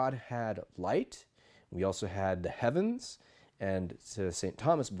that God had light. We also had the heavens. And to St.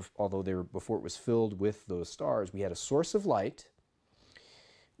 Thomas, although before it was filled with those stars, we had a source of light,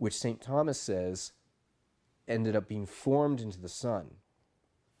 which St. Thomas says ended up being formed into the sun.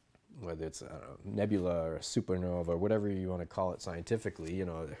 Whether it's a nebula or a supernova or whatever you want to call it scientifically,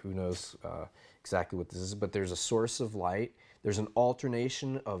 who knows exactly what this is, but there's a source of light. There's an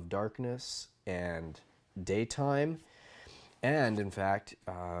alternation of darkness and daytime. And in fact,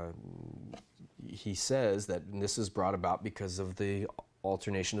 he says that this is brought about because of the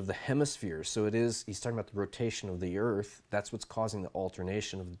alternation of the hemispheres. So he's talking about the rotation of the earth. That's what's causing the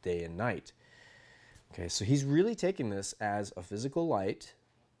alternation of the day and night. Okay, so he's really taking this as a physical light,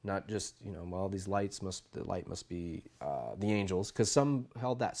 not just, well, the light must be the angels, because some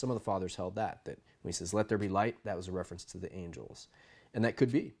of the fathers held that when he says, let there be light, that was a reference to the angels. And that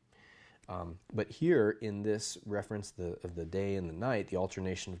could be. But here, in this reference of the day and the night, the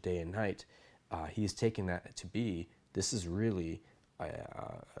alternation of day and night, he's taking that to be, this is really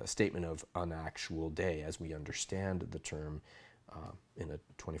a statement of an actual day, as we understand the term in a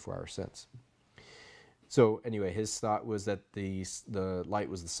 24-hour sense. So anyway, his thought was that the light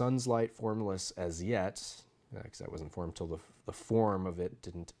was the sun's light, formless as yet, because that wasn't formed till the form of it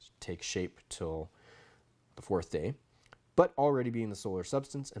didn't take shape till the fourth day, but already being the solar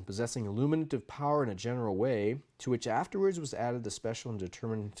substance and possessing illuminative power in a general way, to which afterwards was added the special and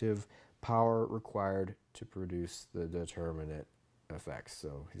determinative power required to produce the determinate effects.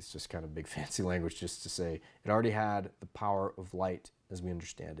 So it's just kind of big fancy language just to say it already had the power of light as we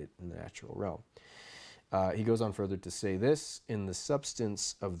understand it in the natural realm. He goes on further to say this: in the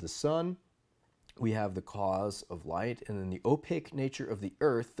substance of the sun, we have the cause of light, and in the opaque nature of the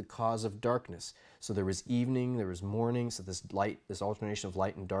earth, the cause of darkness. So there was evening, there was morning, so this alternation of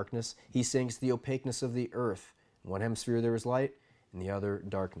light and darkness. He's saying it's the opaqueness of the earth. In one hemisphere there was light, in the other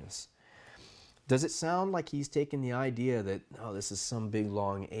darkness. Does it sound like he's taking the idea that, this is some big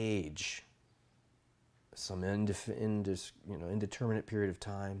long age, some indeterminate period of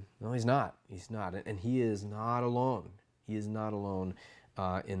time? No, he's not. He's not, and he is not alone. He is not alone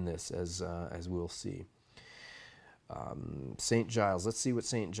in this, as we'll see. St. Giles. Let's see what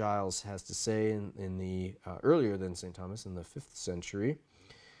St. Giles has to say in the earlier than St. Thomas, in the 5th century.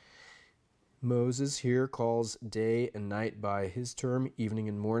 Moses here calls day and night by his term, evening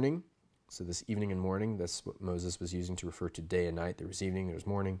and morning. So this evening and morning, that's what Moses was using to refer to day and night. There was evening, there was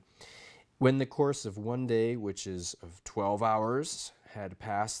morning. When the course of one day, which is of 12 hours, had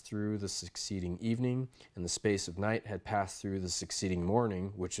passed through the succeeding evening, and the space of night had passed through the succeeding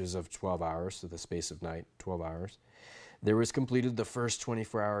morning, which is of 12 hours, so the space of night, 12 hours, there was completed the first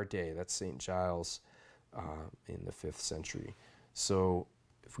 24-hour day. That's St. Giles in the 5th century. So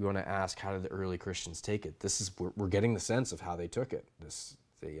if we want to ask, how did the early Christians take it? We're getting the sense of how they took it.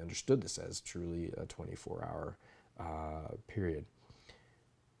 They understood this as truly a 24-hour period.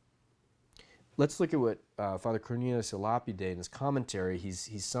 Let's look at what Father Cornelius a Lapide in his commentary,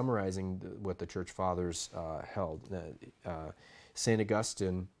 he's summarizing what the Church Fathers held. St.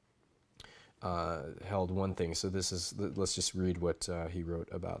 Augustine held one thing, so let's just read what he wrote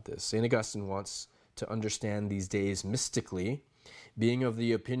about this. St. Augustine wants to understand these days mystically, being of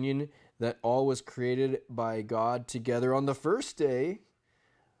the opinion that all was created by God together on the first day,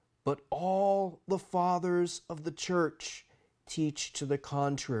 but all the fathers of the Church teach to the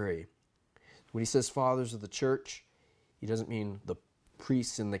contrary. When he says fathers of the Church, he doesn't mean the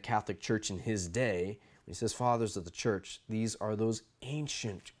priests in the Catholic Church in his day. When he says fathers of the Church, these are those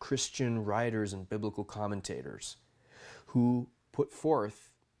ancient Christian writers and biblical commentators who put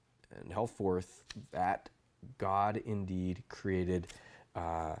forth and held forth that God indeed created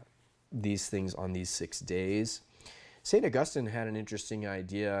these things on these 6 days. St. Augustine had an interesting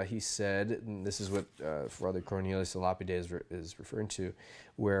idea. He said, and this is what Father Cornelius a Lapide is referring to,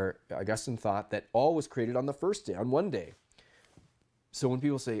 where Augustine thought that all was created on the first day, on one day. So when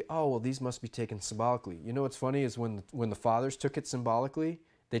people say, oh, well, these must be taken symbolically. What's funny is when the fathers took it symbolically,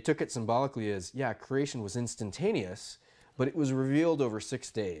 they took it symbolically as, creation was instantaneous, but it was revealed over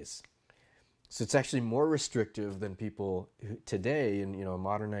 6 days. So it's actually more restrictive than people today, and a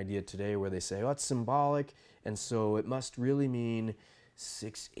modern idea today where they say, oh, it's symbolic, and so it must really mean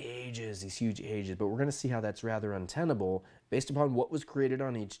 6 ages, these huge ages. But we're going to see how that's rather untenable based upon what was created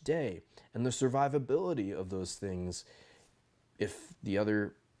on each day and the survivability of those things if the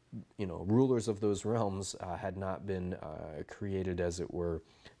other rulers of those realms had not been created, as it were,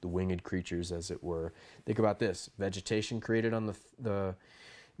 the winged creatures, as it were. Think about this: vegetation created on the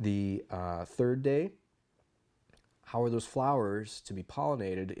third day. How are those flowers to be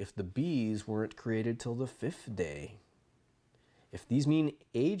pollinated if the bees weren't created till the fifth day? If these mean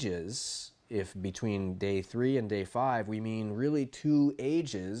ages, if between day 3 and day 5 we mean really 2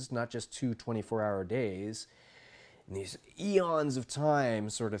 ages, not just 2 24-hour days, and these eons of time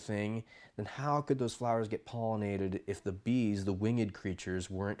sort of thing, then how could those flowers get pollinated if the bees, the winged creatures,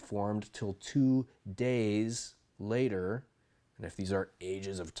 weren't formed till 2 days later? And if these are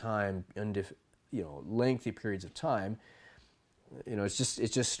ages of time, lengthy periods of time, it's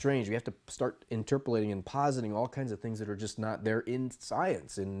just strange. We have to start interpolating and positing all kinds of things that are just not there in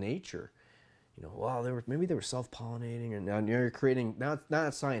science, in nature. Maybe they were self-pollinating, and now you're creating, now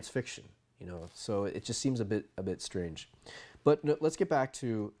it's science fiction. So it just seems a bit strange. But no, let's get back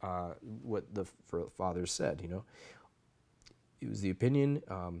to what the fathers said. It was the opinion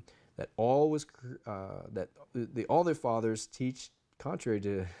that all their fathers teach, contrary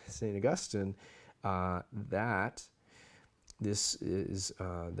to St. Augustine, that this is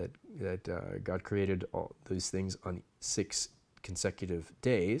that God created all these things on 6 consecutive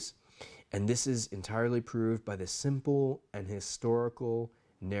days, and this is entirely proved by the simple and historical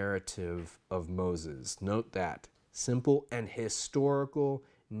narrative of Moses. Note that, simple and historical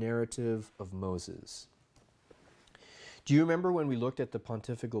narrative of Moses. Do you remember when we looked at the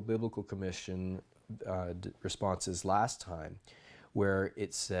Pontifical Biblical Commission responses last time, where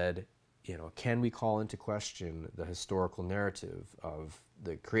it said, can we call into question the historical narrative of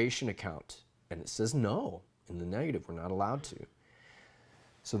the creation account? And it says no, in the negative, we're not allowed to.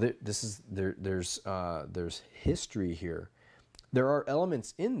 So there's history here. There are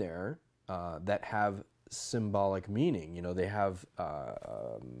elements in there that have symbolic meaning. They have,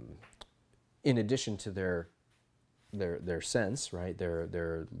 in addition to their sense, right?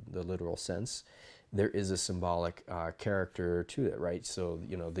 The literal sense, there is a symbolic character to it, right? So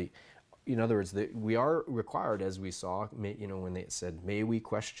in other words, we are required, as we saw, when they said, "May we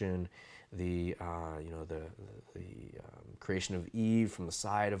question the creation of Eve from the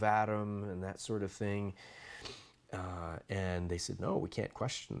side of Adam," and that sort of thing. And they said, no, we can't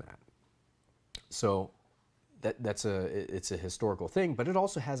question that. So it's a historical thing, but it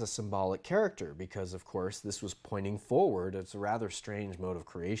also has a symbolic character because, of course, this was pointing forward. It's a rather strange mode of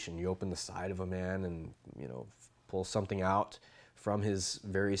creation. You open the side of a man and, pull something out from his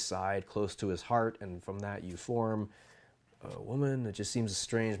very side close to his heart, and from that you form a woman. It just seems a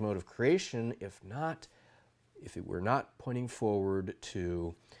strange mode of creation if it were not pointing forward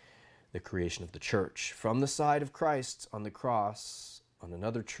to the creation of the church. From the side of Christ on the cross, on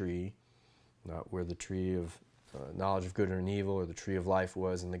another tree, not where the tree of knowledge of good and evil or the tree of life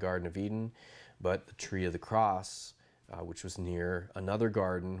was in the Garden of Eden, but the tree of the cross, which was near another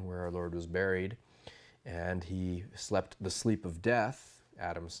garden where our Lord was buried, and he slept the sleep of death.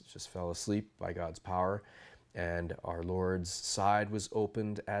 Adam just fell asleep by God's power, and our Lord's side was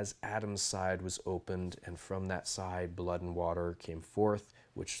opened as Adam's side was opened, and from that side blood and water came forth,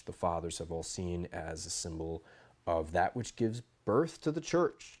 which the fathers have all seen as a symbol of that which gives birth to the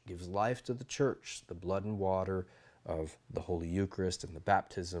church, gives life to the church, the blood and water of the Holy Eucharist and the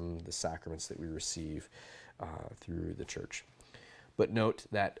baptism, the sacraments that we receive through the church. But note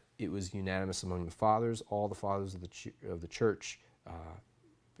that it was unanimous among the fathers. All the fathers of the church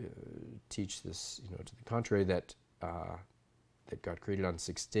teach this, to the contrary, that God created on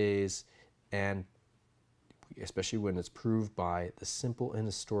 6 days, and especially when it's proved by the simple and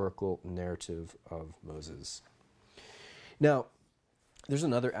historical narrative of Moses. Now, there's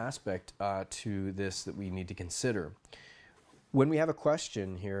another aspect to this that we need to consider. When we have a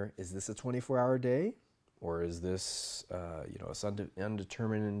question here, is this a 24-hour day? Or is this, an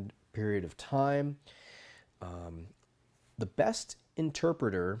undetermined period of time? The best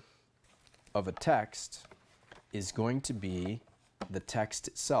interpreter of a text is going to be the text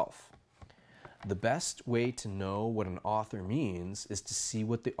itself. The best way to know what an author means is to see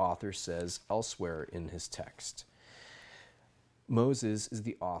what the author says elsewhere in his text. Moses is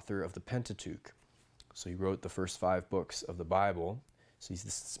the author of the Pentateuch. So he wrote the first 5 books of the Bible. So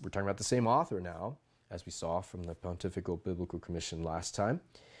we're talking about the same author now, as we saw from the Pontifical Biblical Commission last time.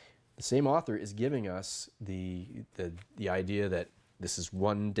 The same author is giving us the idea that this is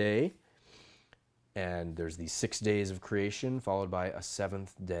one day, and there's these 6 days of creation, followed by a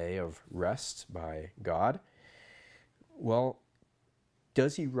 7th day of rest by God. Well,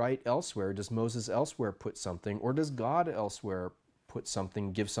 does he write elsewhere? Does Moses elsewhere put something, or does God elsewhere put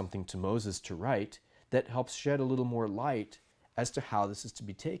something, give something to Moses to write that helps shed a little more light as to how this is to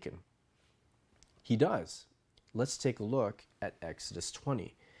be taken. He does. Let's take a look at Exodus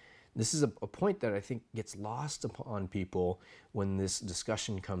 20. This is a point that I think gets lost upon people when this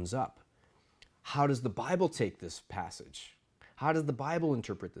discussion comes up. How does the Bible take this passage? How does the Bible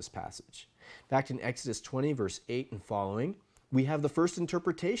interpret this passage? In fact, in Exodus 20, verse 8 and following, we have the first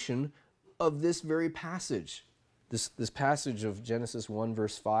interpretation of this very passage. This passage of Genesis 1,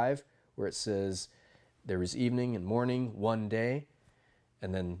 verse 5, where it says, there is evening and morning, one day,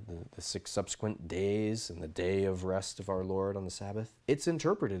 and then the 6 subsequent days and the day of rest of our Lord on the Sabbath. It's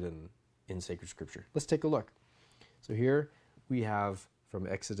interpreted in sacred scripture. Let's take a look. So here we have from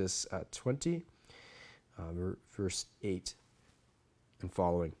Exodus 20, verse 8 and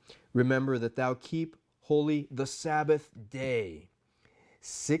following. Remember that thou keep holy the Sabbath day.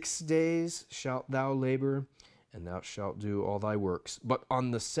 6 days shalt thou labor, and thou shalt do all thy works. But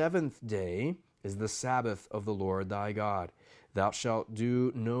on the 7th day is the Sabbath of the Lord thy God. Thou shalt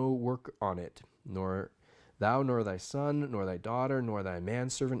do no work on it, nor thou, nor thy son, nor thy daughter, nor thy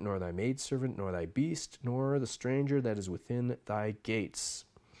manservant, nor thy maidservant, nor thy beast, nor the stranger that is within thy gates.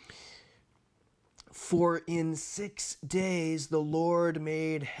 For in 6 days the Lord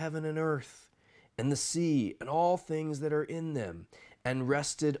made heaven and earth, and the sea, and all things that are in them, and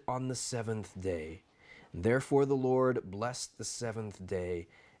rested on the 7th day. And therefore the Lord blessed the 7th day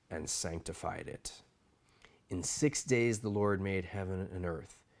and sanctified it. In 6 days the Lord made heaven and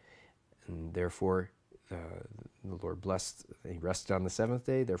earth, and therefore the Lord blessed, he rested on the 7th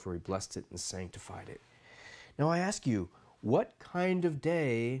day, therefore he blessed it and sanctified it. Now I ask you, what kind of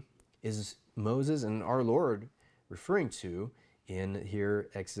day is Moses and our Lord referring to in here,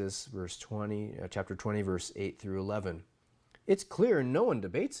 Exodus chapter 20, verse 8 through 11? It's clear, and no one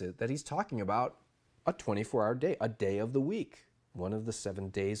debates it, that he's talking about a 24-hour day, a day of the week, one of the 7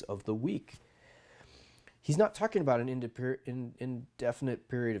 days of the week. He's not talking about an indefinite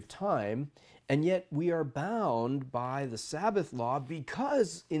period of time, and yet we are bound by the Sabbath law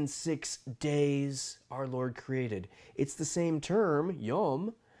because in 6 days our Lord created. It's the same term,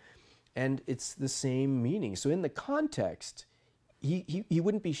 yom, and it's the same meaning. So in the context, he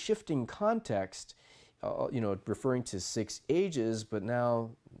wouldn't be shifting context, referring to 6 ages, but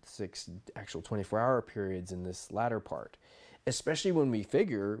now 6 actual 24-hour periods in this latter part. Especially when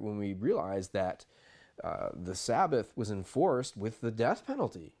we realize that the Sabbath was enforced with the death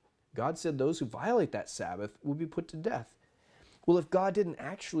penalty. God said those who violate that Sabbath will be put to death. Well, if God didn't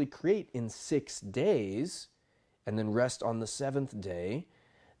actually create in 6 days and then rest on the 7th day,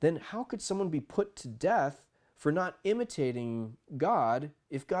 then how could someone be put to death for not imitating God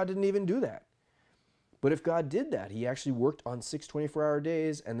if God didn't even do that? But if God did that, he actually worked on 6 24-hour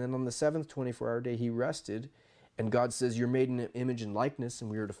days, and then on the 7th 24-hour day he rested, and God says you're made in an image and likeness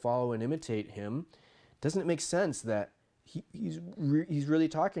and we are to follow and imitate him, doesn't it make sense that he's really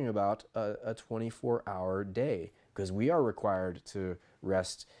talking about a 24-hour day? Because we are required to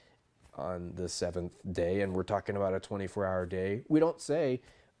rest on the 7th day, and we're talking about a 24-hour day. We don't say,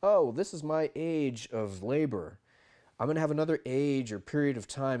 oh, this is my age of labor. I'm going to have another age or period of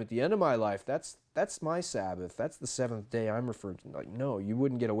time at the end of my life. That's my Sabbath. That's the 7th day I'm referring to. Like, no, you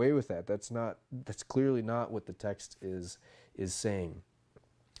wouldn't get away with that. That's clearly not what the text is saying.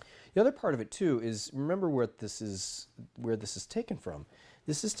 The other part of it too is, remember where this is taken from.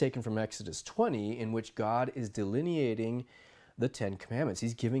 This is taken from Exodus 20, in which God is delineating the 10 commandments.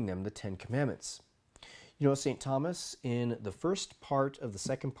 He's giving them the 10 commandments. You know, St. Thomas, in the first part of the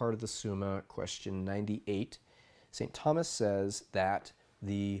second part of the Summa, question 98, St. Thomas says that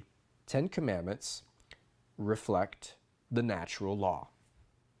the 10 commandments reflect the natural law.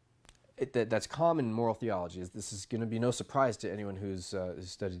 That's common in moral theology. This is going to be no surprise to anyone who's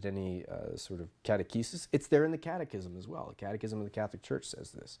studied any sort of catechesis. It's there in the Catechism as well. The Catechism of the Catholic Church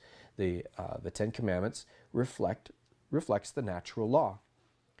says this. The 10 commandments reflects the natural law.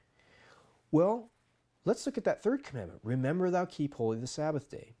 Well, let's look at that third commandment. Remember thou keep holy the Sabbath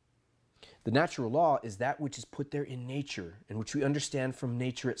day. The natural law is that which is put there in nature, and which we understand from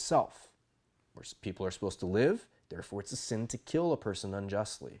nature itself. Where people are supposed to live, therefore it's a sin to kill a person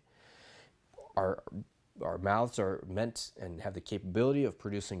unjustly. Our mouths are meant and have the capability of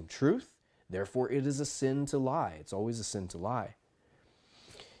producing truth, therefore it is a sin to lie. It's always a sin to lie.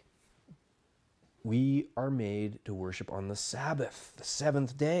 We are made to worship on the Sabbath, the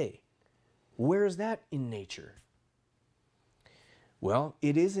 7th day. Where is that in nature? Well,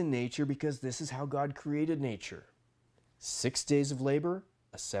 it is in nature because this is how God created nature. 6 days of labor,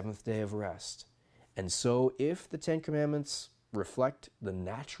 a 7th day of rest. And so if the 10 commandments reflect the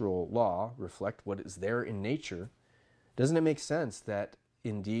natural law, reflect what is there in nature, doesn't it make sense that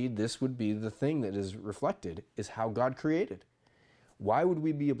indeed this would be the thing that is reflected, is how God created? Why would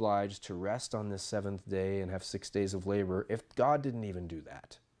we be obliged to rest on this seventh day and have 6 days of labor if God didn't even do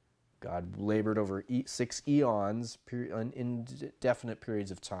that? God labored over 6 eons, indefinite periods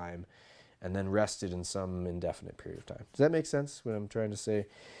of time, and then rested in some indefinite period of time. Does that make sense, what I'm trying to say?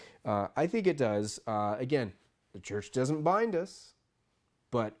 I think it does. Again, the church doesn't bind us,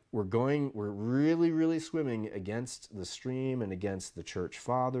 but we're really, really swimming against the stream and against the church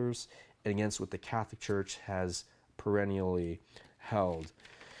fathers and against what the Catholic Church has perennially held.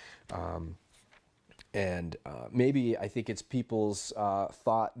 Maybe I think it's people's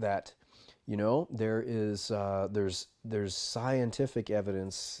thought that, there's scientific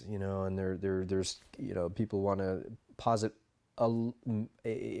evidence, and there's people want to posit a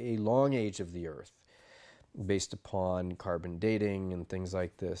long age of the Earth based upon carbon dating and things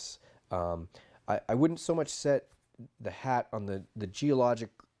like this. I wouldn't so much set the hat on the geologic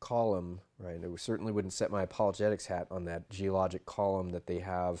column, right? I certainly wouldn't set my apologetics hat on that geologic column that they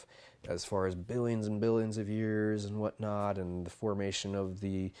have as far as billions and billions of years and whatnot, and the formation of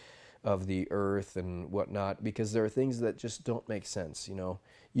the Earth and whatnot, because there are things that just don't make sense. You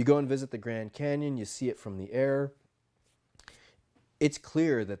go and visit the Grand Canyon, you see it from the air. It's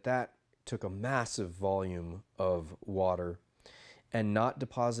clear that took a massive volume of water and not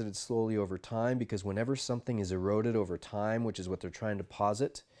deposited slowly over time, because whenever something is eroded over time, which is what they're trying to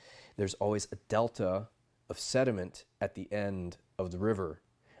posit, there's always a delta of sediment at the end of the river.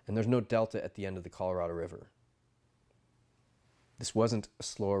 And there's no delta at the end of the Colorado River. This wasn't a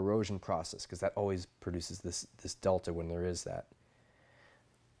slow erosion process, because that always produces this delta when there is that.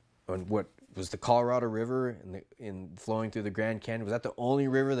 And what was the Colorado River in flowing through the Grand Canyon? Was that the only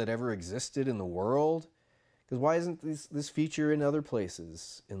river that ever existed in the world? Because why isn't this feature in other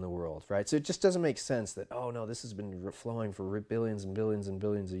places in the world, right? So it just doesn't make sense that, oh no, this has been flowing for billions and billions and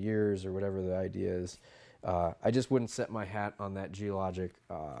billions of years, or whatever the idea is. I just wouldn't set my hat on that geologic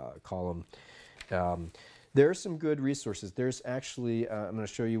column. There are some good resources. There's actually, I'm going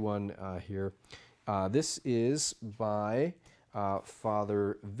to show you one here. This is by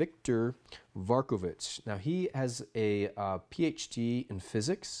Father Viktor Varkovich. Now, he has a PhD in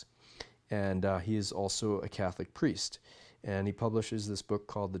physics, and he is also a Catholic priest. And he publishes this book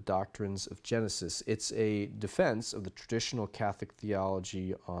called The Doctrines of Genesis. It's a defense of the traditional Catholic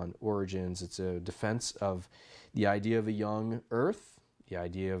theology on origins. It's a defense of the idea of a young earth, the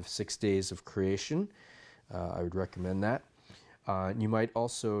idea of 6 days of creation. I would recommend that. You might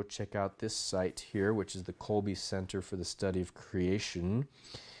also check out this site here, which is the Colby Center for the Study of Creation.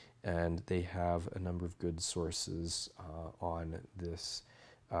 And they have a number of good sources on this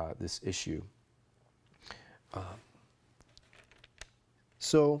issue.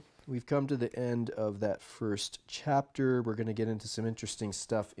 So we've come to the end of that first chapter. We're going to get into some interesting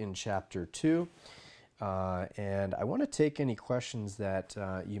stuff in chapter 2. And I want to take any questions that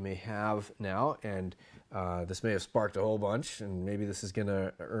you may have now. And this may have sparked a whole bunch, and maybe this is going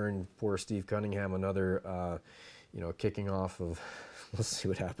to earn poor Steve Cunningham another, kicking off of, we'll see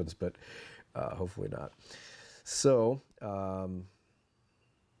what happens, but hopefully not. So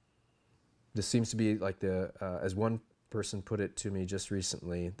this seems to be like as one person put it to me just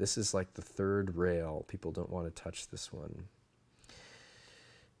recently, this is like the third rail. People don't want to touch this one.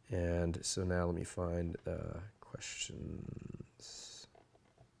 And so now let me find questions.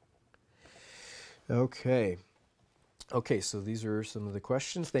 Okay, so these are some of the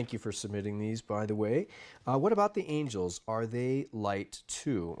questions. Thank you for submitting these, by the way. What about the angels? Are they light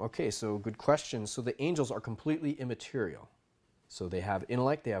too? Okay, so good question. So the angels are completely immaterial. So they have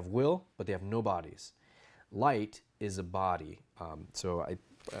intellect, they have will, but they have no bodies. Light is a body.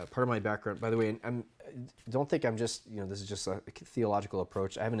 Part of my background, by the way, don't think I'm just, this is just a theological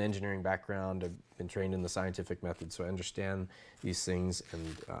approach. I have an engineering background. I've been trained in the scientific method, so I understand these things.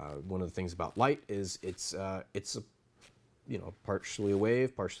 And one of the things about light is it's partially a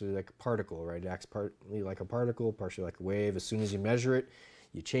wave, partially like a particle, right? It acts partly like a particle, partially like a wave. As soon as you measure it,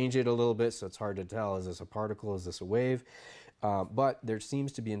 you change it a little bit, so it's hard to tell, is this a particle, is this a wave? But there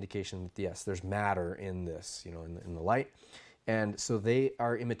seems to be indication that, yes, there's matter in this, in the light. And so they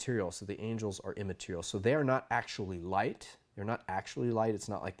are immaterial. So the angels are immaterial. So they are not actually light. They're not actually light. It's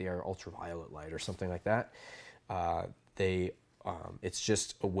not like they are ultraviolet light or something like that. It's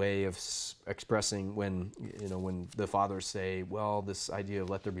just a way of expressing when the fathers say, well, this idea of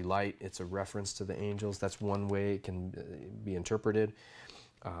let there be light, it's a reference to the angels. That's one way it can be interpreted.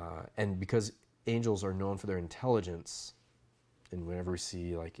 And because angels are known for their intelligence, and whenever we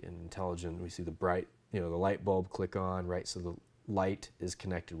see like an intelligent, we see the bright, the light bulb click on, right? So the light is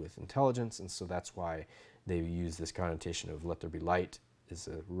connected with intelligence, and so that's why they use this connotation of let there be light as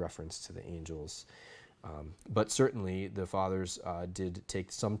a reference to the angels. But certainly the fathers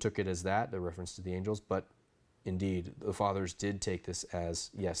some took it as that, the reference to the angels, but indeed the fathers did take this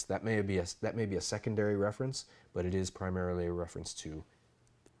as, yes, that may be a secondary reference, but it is primarily a reference to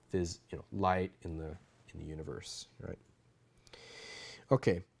light in the universe, right?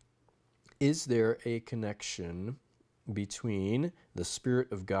 Okay, is there a connection between the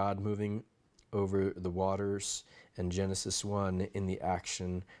Spirit of God moving over the waters and Genesis 1 in the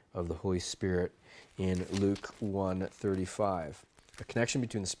action of the Holy Spirit in Luke 1:35? A connection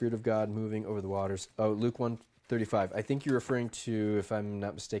between the Spirit of God moving over the waters. Oh, Luke 1:35. I think you're referring to, if I'm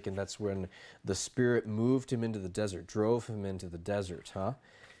not mistaken, that's when the Spirit moved him into the desert, drove him into the desert, huh?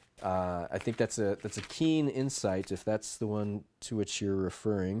 I think that's a keen insight, if that's the one to which you're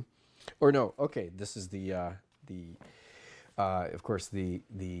referring. Or no, okay, this is of course, the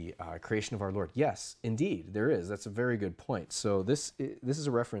creation of our Lord. Yes, indeed, there is. That's a very good point. So this is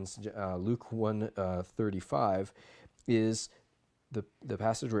a reference. Luke 1:35 is the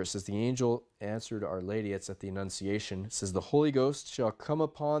passage where it says, "The angel answered Our Lady." It's at the Annunciation. It says, "The Holy Ghost shall come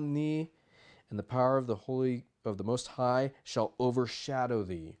upon thee, and the power of the Most High shall overshadow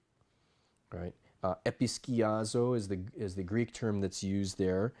thee." Right? Episkiazo is the Greek term that's used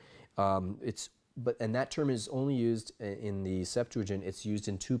there. And that term is only used in the Septuagint. It's used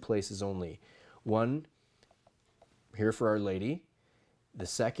in two places only. One, here for Our Lady. The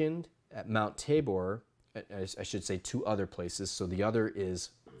second, at Mount Tabor. I should say two other places. So the other is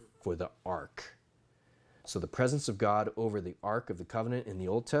for the Ark. So the presence of God over the Ark of the Covenant in the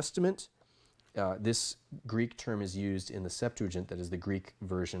Old Testament. This Greek term is used in the Septuagint, that is the Greek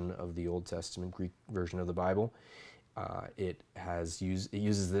version of the Old Testament, Greek version of the Bible. It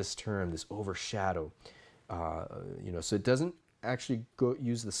uses this term, this overshadow. So it doesn't actually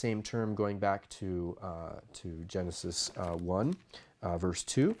use the same term going back to Genesis 1, verse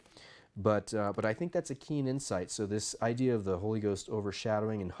 2. But I think that's a keen insight. So this idea of the Holy Ghost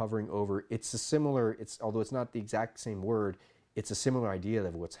overshadowing and hovering over, although it's not the exact same word, it's a similar idea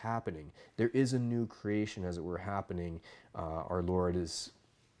of what's happening. There is a new creation, as it were, happening. Our Lord is,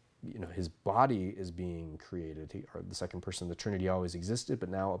 his body is being created. The second person of the Trinity always existed, but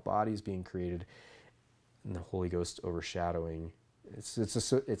now a body is being created, and the Holy Ghost overshadowing.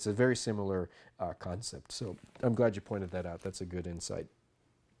 It's a very similar concept. So I'm glad you pointed that out. That's a good insight.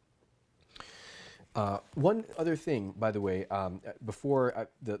 One other thing, by the way, before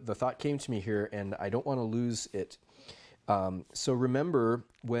the thought came to me here, and I don't want to lose it. So remember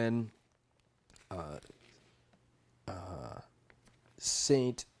when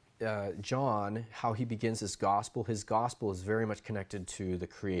St. John, how he begins his gospel is very much connected to the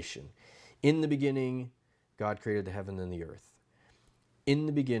creation. In the beginning, God created the heaven and the earth. In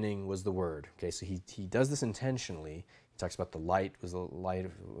the beginning was the Word. Okay, so he does this intentionally. He talks about the light was the light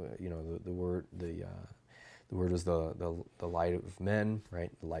of, the Word. The Word was the light of men,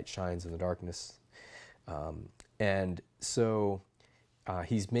 right? The light shines in the darkness. And so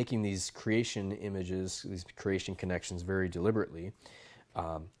he's making these creation images, these creation connections very deliberately.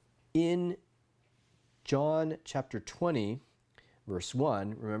 In John chapter 20, verse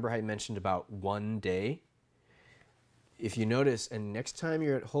 1, remember how I mentioned about one day? If you notice, and next time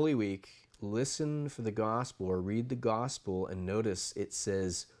you're at Holy Week, listen for the gospel or read the gospel and notice it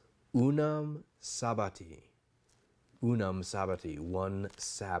says unam sabbati. Unam sabbati, one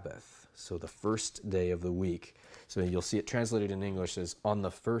Sabbath. So the first day of the week. So you'll see it translated in English as on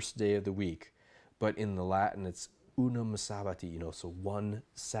the first day of the week. But in the Latin, it's unam sabbati, so one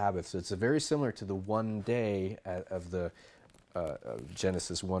Sabbath. So it's very similar to the one day of the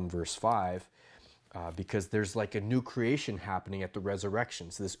Genesis 1, verse 5, because there's like a new creation happening at the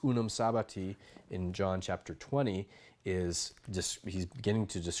resurrection. So this unam sabbati in John chapter 20 he's beginning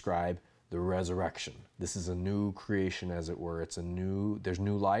to describe the resurrection. This is a new creation, as it were. There's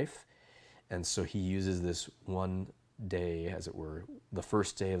new life. And so he uses this one day, as it were, the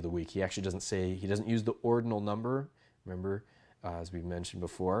first day of the week. He actually doesn't use the ordinal number. Remember, as we mentioned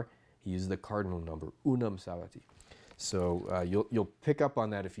before, he uses the cardinal number, unam sabbati. So you'll pick up on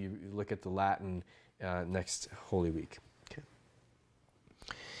that if you look at the Latin next Holy Week.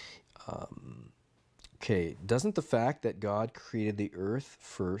 Okay. Doesn't the fact that God created the earth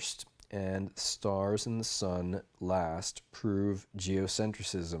first and stars and the sun last prove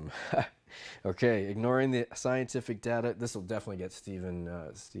geocentrism? Okay, ignoring the scientific data. This will definitely get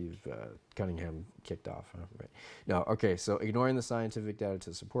Steve Cunningham kicked off. Huh? Right. No, okay, so ignoring the scientific data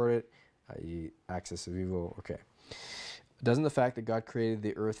to support it, i.e. axis of evil. Okay. Doesn't the fact that God created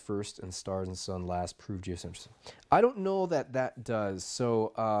the earth first and stars and sun last prove geocentrism? I don't know that does.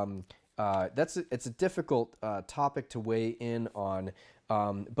 So it's a difficult topic to weigh in on.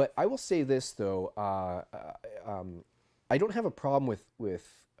 But I will say this though, I don't have a problem with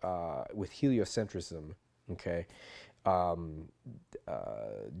heliocentrism. Okay,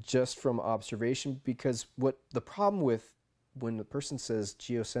 just from observation, because what the problem with when the person says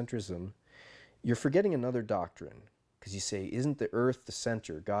geocentrism, you're forgetting another doctrine. Because you say, isn't the earth the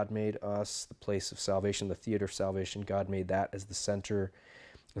center? God made us the place of salvation, the theater of salvation. God made that as the center.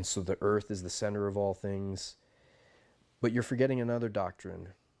 And so the earth is the center of all things. But you're forgetting another doctrine,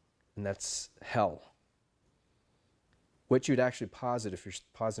 and that's hell. What you'd actually posit if you're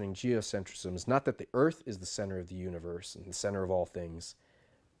positing geocentrism is not that the earth is the center of the universe and the center of all things,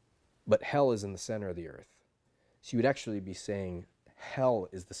 but hell is in the center of the earth. So you would actually be saying hell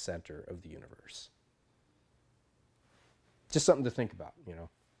is the center of the universe. Just something to think about, you know.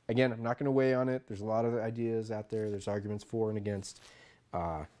 Again, I'm not going to weigh on it. There's a lot of ideas out there. There's arguments for and against.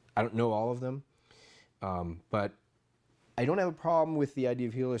 I don't know all of them, but I don't have a problem with the idea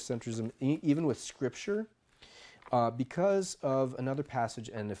of heliocentrism, even with Scripture, because of another passage,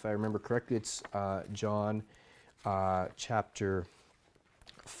 and if I remember correctly, it's John chapter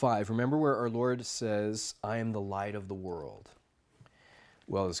 5. Remember where our Lord says, I am the light of the world.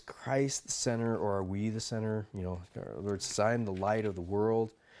 Well, is Christ the center, or are we the center? You know, our Lord says, I am the light of the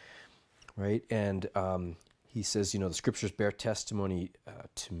world, right? And he says, you know, the Scriptures bear testimony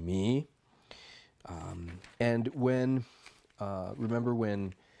to me. And when, remember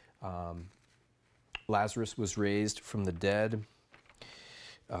when Lazarus was raised from the dead,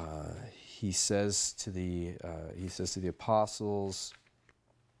 he says to the apostles,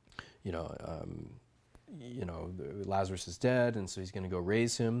 Lazarus is dead, and so he's going to go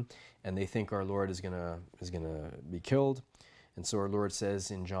raise him, and they think our Lord is going to be killed. And so our Lord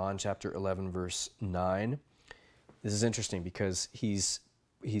says in John chapter 11 verse 9, this is interesting because he's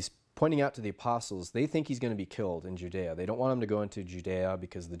pointing out to the apostles, they think he's going to be killed in Judea. They don't want him to go into Judea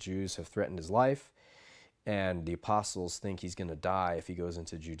because the Jews have threatened his life, and the apostles think he's going to die if he goes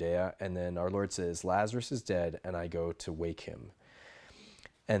into Judea. And then our Lord says, Lazarus is dead, and I go to wake him.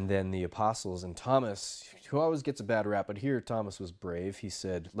 And then the apostles and Thomas, who always gets a bad rap, but here Thomas was brave. He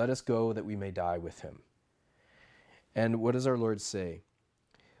said, let us go that we may die with him. And what does our Lord say?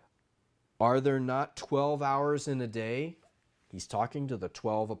 Are there not 12 hours in a day? He's talking to the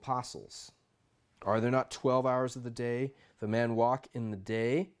 12 apostles. Are there not 12 hours of the day? If a man walk in the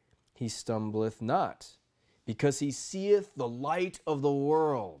day, he stumbleth not, because he seeth the light of the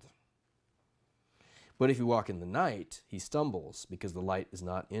world. But if you walk in the night, he stumbles, because the light is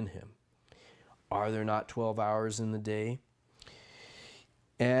not in him. Are there not 12 hours in the day?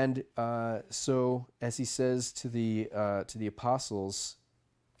 And so, as he says to the apostles,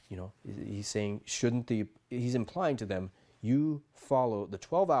 you know, he's saying, he's implying to them, you follow, the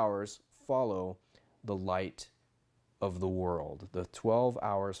 12 hours follow the light of the world. The 12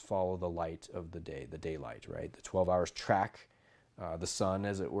 hours follow the light of the day, the daylight, right? The 12 hours track the sun,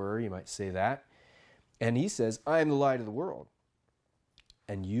 as it were, you might say that. And he says, I am the light of the world.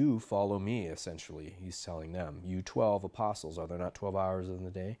 And you follow me, essentially. He's telling them, you 12 apostles, are there not 12 hours in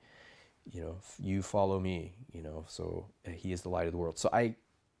the day? You know, you follow me, you know, so he is the light of the world. So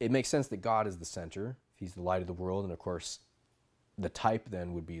it makes sense that God is the center. If he's the light of the world, and of course, the type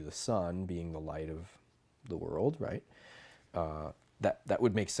then would be the sun being the light of the world, right? That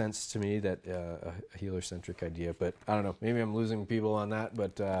would make sense to me, that a heliocentric idea, but I don't know, maybe I'm losing people on that,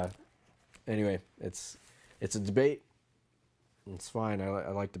 but anyway, it's a debate. It's fine. I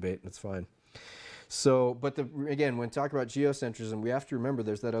like debate. It's fine. So, but again, when talking about geocentrism, we have to remember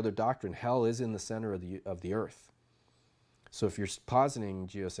there's that other doctrine. Hell is in the center of the earth. So if you're positing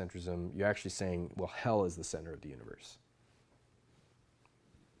geocentrism, you're actually saying, well, hell is the center of the universe.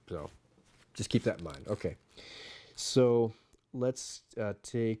 So just keep that in mind. Okay. So let's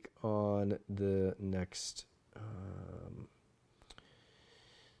take on the next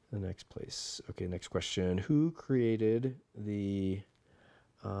place. Okay, next question. Who created the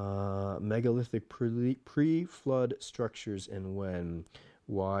megalithic pre-flood structures, and when?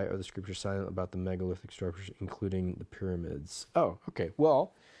 Why are the Scriptures silent about the megalithic structures, including the pyramids? Oh, okay.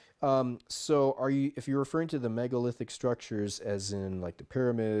 Well, so if you're referring to the megalithic structures as in like the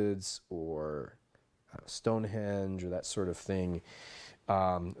pyramids or Stonehenge or that sort of thing,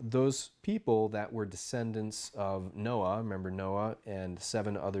 those people that were descendants of Noah, remember Noah and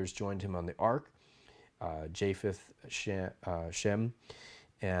 7 others joined him on the ark, Japheth, Shem,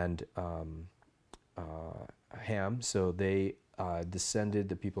 and Ham. So they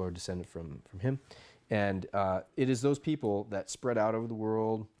the people are descended from him. And it is those people that spread out over the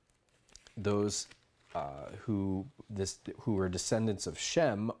world, those who are descendants of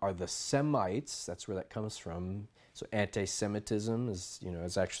Shem are the Semites. That's where that comes from. So anti-Semitism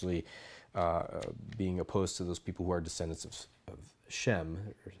is actually being opposed to those people who are descendants of Shem,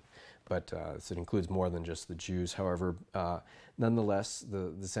 but so it includes more than just the Jews. However, nonetheless,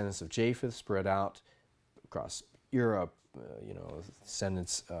 the descendants of Japheth spread out across Europe.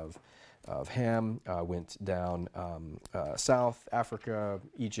 Descendants of Ham went down south, Africa,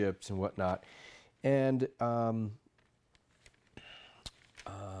 Egypt, and whatnot. And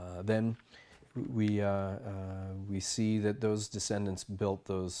then we see that those descendants built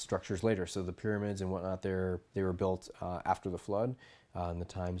those structures later. So the pyramids and whatnot, they were built after the flood in the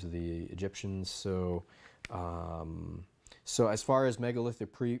times of the Egyptians. So so as far as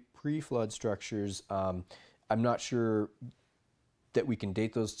megalithic pre-flood structures, I'm not sure that we can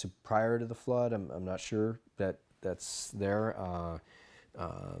date those to prior to the flood. I'm not sure that that's there.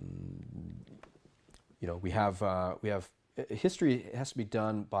 We have history has to be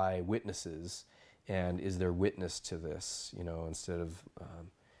done by witnesses, and is there witness to this? Instead of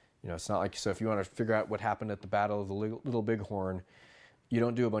it's not like, so if you want to figure out what happened at the Battle of the Little Bighorn, you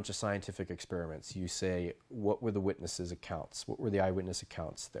don't do a bunch of scientific experiments. You say, what were the witnesses' accounts? What were the eyewitness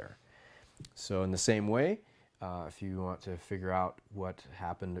accounts there? So in the same way, if you want to figure out what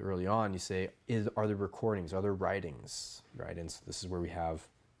happened early on, you say, are there recordings? Are there writings? Right, and so this is where we have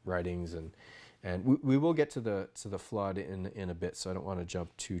writings, and we will get to the flood in a bit. So I don't want to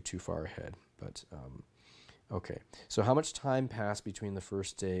jump too far ahead. But okay, so how much time passed between the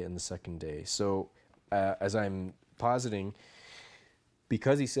first day and the second day? So as I'm positing,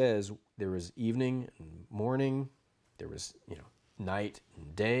 because he says there was evening and morning, there was night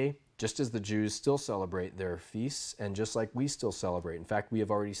and day, just as the Jews still celebrate their feasts, and just like we still celebrate. In fact, we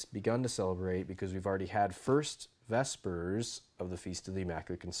have already begun to celebrate because we've already had first Vespers of the Feast of the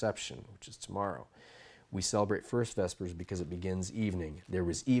Immaculate Conception, which is tomorrow. We celebrate first Vespers because it begins evening. There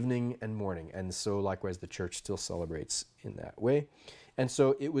was evening and morning, and so likewise the Church still celebrates in that way. And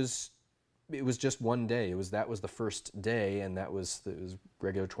so it was just one day. That was the first day, and it was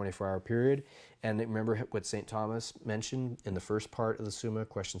regular 24-hour period. And remember what St. Thomas mentioned in the first part of the Summa,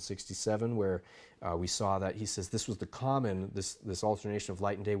 question 67, where we saw that he says this was the common, this alternation of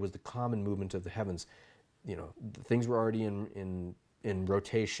light and day was the common movement of the heavens. Things were already in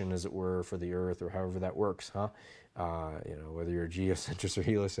rotation, as it were, for the earth, or however that works, huh? Whether you're geocentrist or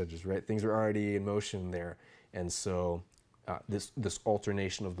heliocentrist, right? Things were already in motion there. And so this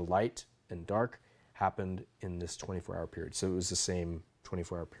alternation of the light and dark happened in this 24-hour period. So it was the same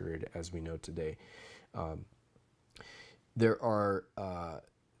 24-hour period as we know today. There's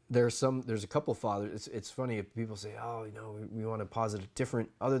a couple fathers. It's funny if people say, we want to posit a different,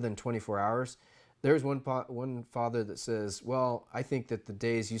 other than 24 hours. There's one father that says, well, I think that the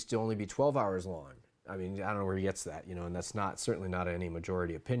days used to only be 12 hours long. I mean, I don't know where he gets that, and that's certainly not any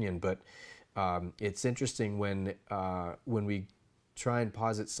majority opinion, but it's interesting when we try and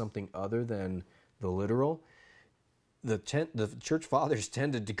posit something other than the literal. The church fathers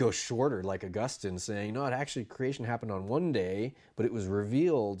tended to go shorter, like Augustine, saying, no, actually creation happened on one day, but it was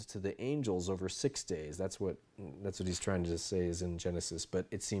revealed to the angels over 6 days. That's what he's trying to say is in Genesis. But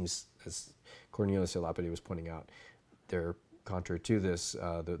it seems, as Cornelius a Lapide was pointing out, they're contrary to this.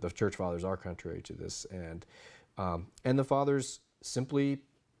 The church fathers are contrary to this, and the fathers simply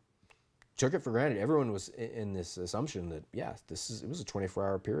took it for granted. Everyone was in this assumption that it was a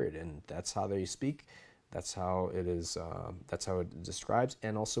 24-hour period, and that's how they speak. That's how it is. That's how it describes.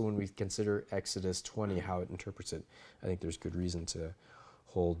 And also, when we consider Exodus 20, how it interprets it, I think there's good reason to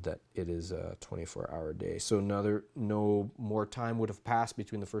hold that it is a 24-hour day. So no more time would have passed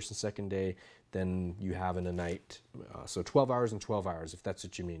between the first and second day than you have in a night. So 12 hours and 12 hours, if that's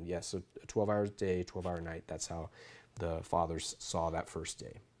what you mean. Yes. So a 12-hour day, 12-hour night. That's how the fathers saw that first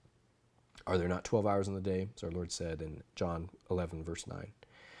day. Are there not 12 hours in the day? As our Lord said in John 11, verse 9.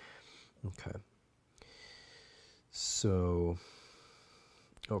 Okay. So,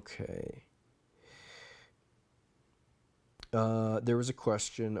 okay. There was a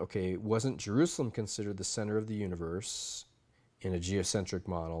question, wasn't Jerusalem considered the center of the universe in a geocentric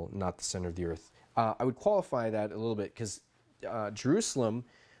model, not the center of the earth? I would qualify that a little bit, because Jerusalem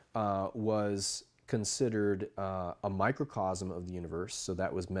was considered a microcosm of the universe, so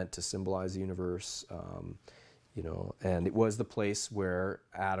that was meant to symbolize the universe, and it was the place where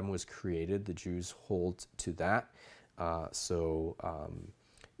Adam was created. The Jews hold to that, so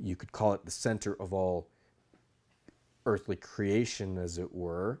you could call it the center of all earthly creation, as it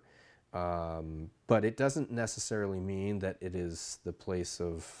were, but it doesn't necessarily mean that it is the place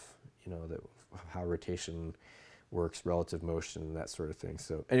of, how rotation works, relative motion, and that sort of thing.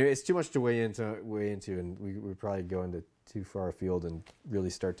 So anyway, it's too much to weigh into, and we probably go into too far afield and really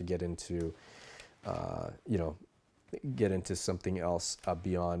start to get into, get into something else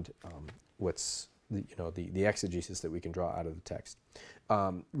beyond what's the exegesis that we can draw out of the text.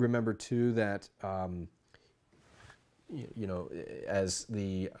 Remember too that as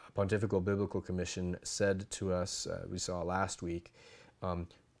the Pontifical Biblical Commission said to us, we saw last week,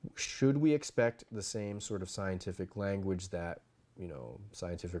 should we expect the same sort of scientific language that,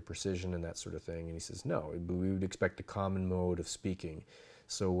 scientific precision and that sort of thing? And he says, no, we would expect a common mode of speaking.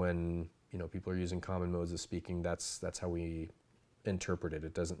 So when, people are using common modes of speaking, that's how we interpret it.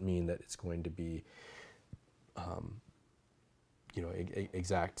 It doesn't mean that it's going to be,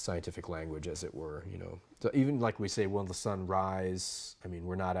 exact scientific language, as it were, So even like we say, will the sun rise? I mean,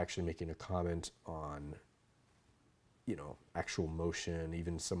 we're not actually making a comment on, actual motion.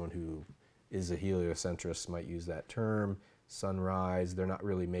 Even someone who is a heliocentrist might use that term, sunrise. They're not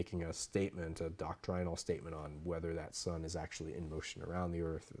really making a statement, a doctrinal statement on whether that sun is actually in motion around the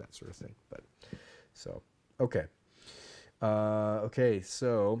earth or that sort of thing. But so, okay.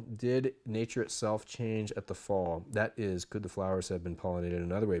 So did nature itself change at the fall? That is, could the flowers have been pollinated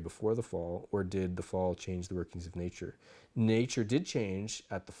another way before the fall, or did the fall change the workings of nature? Nature did change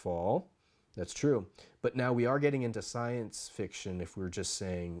at the fall. That's true. But now we are getting into science fiction if we're just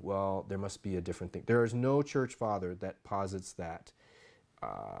saying, well, there must be a different thing. There is no church father that posits that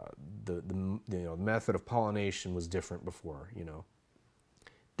the method of pollination was different before,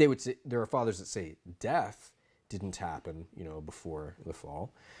 They would say, there are fathers that say death didn't happen, before the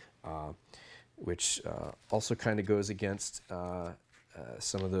fall, which also kind of goes against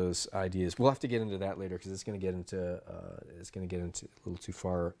some of those ideas. We'll have to get into that later because it's going to get into a little too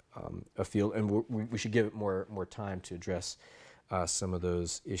far afield, and we should give it more time to address some of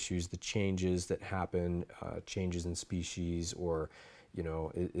those issues, the changes that happen, changes in species, or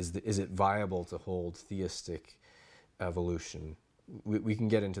is it viable to hold theistic evolution? We can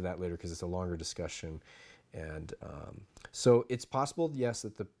get into that later because it's a longer discussion. And so it's possible, yes,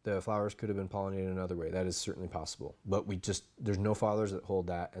 that the flowers could have been pollinated another way. That is certainly possible. But there's no fathers that hold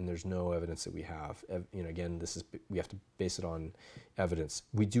that, and there's no evidence that we have. Again, we have to base it on evidence.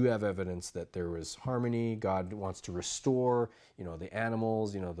 We do have evidence that there was harmony. God wants to restore, the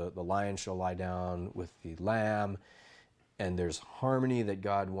animals. The lion shall lie down with the lamb. And there's harmony that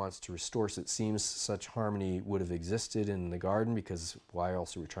God wants to restore. So it seems such harmony would have existed in the garden, because why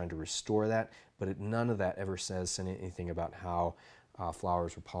else are we trying to restore that? But none of that ever says anything about how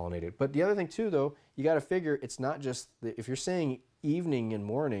flowers were pollinated. But the other thing too, though, you got to figure it's not just, if you're saying evening and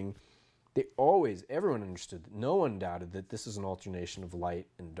morning, everyone understood, no one doubted that this is an alternation of light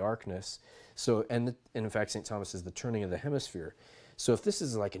and darkness. So, and in fact, St. Thomas says the turning of the hemisphere. So if this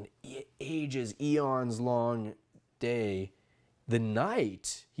is like an eons long day, the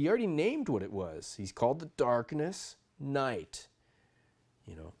night, he already named what it was. He's called the darkness night,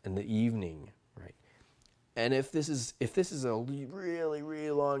 and the evening, right? And if this is a really,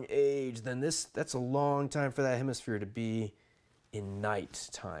 really long age, then that's a long time for that hemisphere to be in night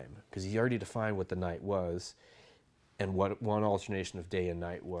time, because he already defined what the night was and what one alternation of day and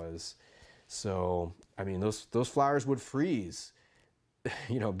night was. So, I mean, those flowers would freeze,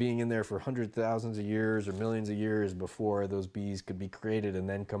 being in there for hundreds of thousands of years or millions of years before those bees could be created and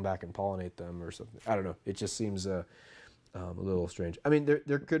then come back and pollinate them or something. I don't know. It just seems a little strange. I mean,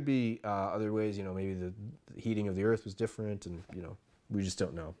 there could be other ways, maybe the heating of the earth was different, and, we just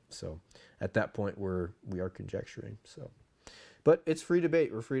don't know. So at that point, we are conjecturing. So, but it's free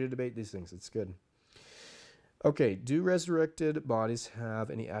debate. We're free to debate these things. It's good. Okay, do resurrected bodies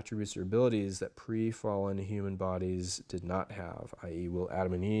have any attributes or abilities that pre-fallen human bodies did not have? I.e., will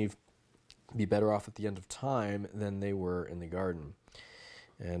Adam and Eve be better off at the end of time than they were in the garden?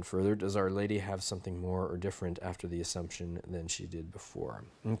 And further, does Our Lady have something more or different after the Assumption than she did before?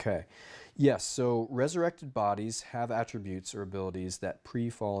 Okay, yes, so resurrected bodies have attributes or abilities that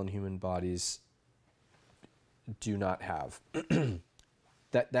pre-fallen human bodies do not have.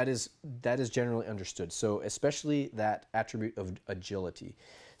 That is generally understood. So especially that attribute of agility.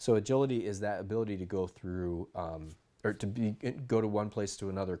 So agility is that ability to go through, go to one place to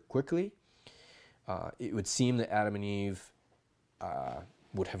another quickly. It would seem that Adam and Eve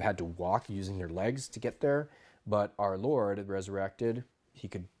would have had to walk using their legs to get there, but our Lord, resurrected, he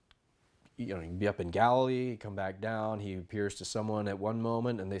could, he'd be up in Galilee, come back down. He appears to someone at one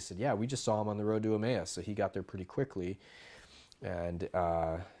moment, and they said, "Yeah, we just saw him on the road to Emmaus." So he got there pretty quickly. And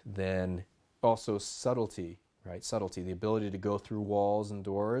then also subtlety, right? Subtlety, the ability to go through walls and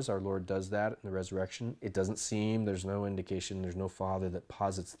doors. Our Lord does that in the resurrection. It doesn't seem, there's no indication, there's no father that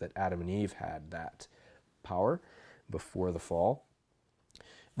posits that Adam and Eve had that power before the fall.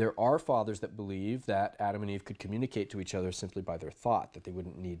 There are fathers that believe that Adam and Eve could communicate to each other simply by their thought, that they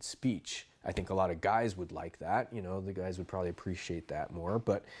wouldn't need speech. I think a lot of guys would like that. You know, the guys would probably appreciate that more.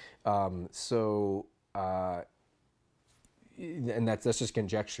 But and that's just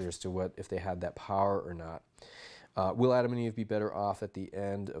conjecture as to what if they had that power or not. Will Adam and Eve be better off at the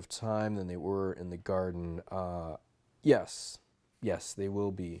end of time than they were in the garden? Yes, they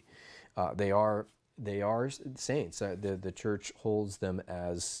will be. They are saints. The church holds them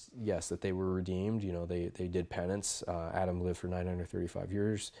as, yes, that they were redeemed. You know, they did penance. Adam lived for 935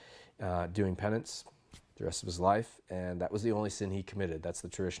 years doing penance the rest of his life, and that was the only sin he committed. That's the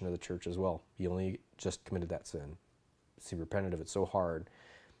tradition of the church as well. He only just committed that sin. He repented of it so hard.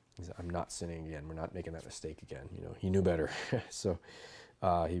 He said, I'm not sinning again. We're not making that mistake again. You know, he knew better. So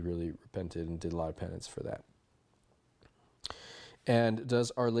he really repented and did a lot of penance for that. And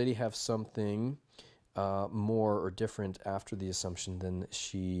does Our Lady have something more or different after the Assumption than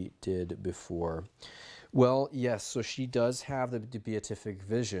she did before? Well, yes. So she does have the beatific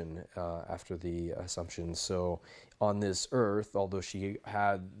vision after the Assumption. So on this earth, although she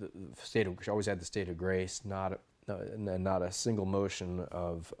had she always had the state of grace, not a single motion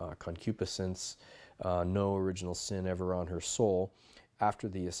of concupiscence, no original sin ever on her soul. After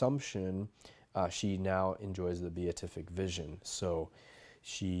the Assumption, she now enjoys the beatific vision. So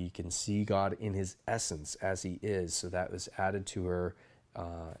she can see God in his essence as he is. So that was added to her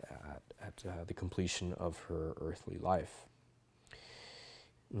at the completion of her earthly life.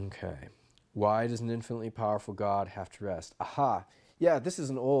 Okay. Why does an infinitely powerful God have to rest? Aha. Yeah, this is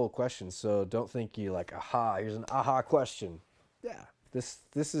an old question, so don't think you like, aha, here's an aha question. Yeah, this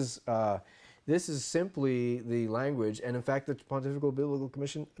is simply the language, and in fact, the Pontifical Biblical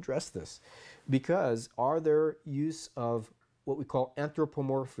Commission addressed this, because are there use of what we call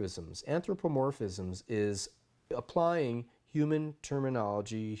anthropomorphisms? Anthropomorphisms is applying human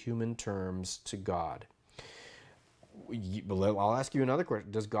terminology, human terms to God. I'll ask you another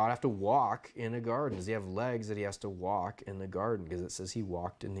question. Does God have to walk in a garden? Does he have legs that he has to walk in the garden? Because it says he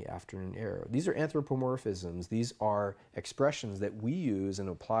walked in the afternoon air. These are anthropomorphisms. These are expressions that we use and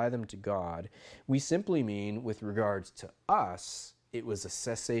apply them to God. We simply mean, with regards to us, it was a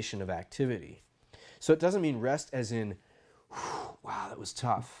cessation of activity. So it doesn't mean rest as in, wow, that was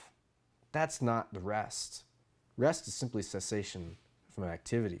tough. That's not the rest. Rest is simply cessation from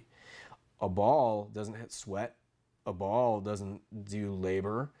activity. A ball doesn't sweat. A ball doesn't do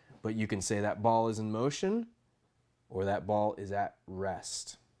labor, but you can say that ball is in motion or that ball is at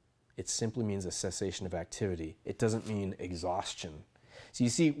rest. It simply means a cessation of activity. It doesn't mean exhaustion. So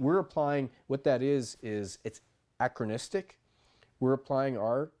you see, we're applying, what that is it's acronistic. We're applying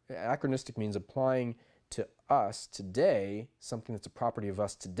acronistic means applying to us today, something that's a property of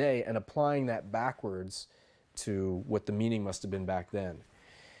us today, and applying that backwards to what the meaning must have been back then.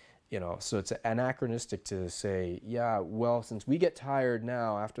 You know, so it's anachronistic to say, yeah, well, since we get tired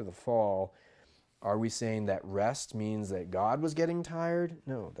now after the fall, are we saying that rest means that God was getting tired?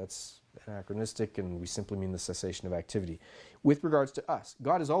 No, that's anachronistic, and we simply mean the cessation of activity. With regards to us,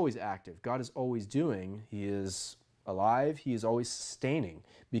 God is always active. God is always doing. He is alive. He is always sustaining,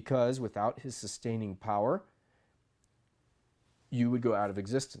 because without his sustaining power, you would go out of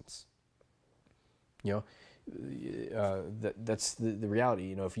existence. You know, that's the reality.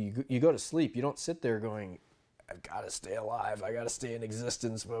 You know, if you go to sleep, you don't sit there going, I've got to stay alive, I got to stay in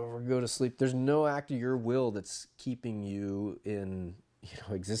existence, but we go to sleep. There's no act of your will that's keeping you in,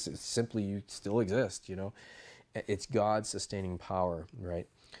 existence. Simply, you still exist. It's God's sustaining power, right?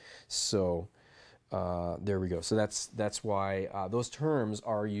 So there we go. So that's why those terms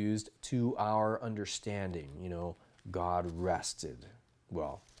are used to our understanding. God rested.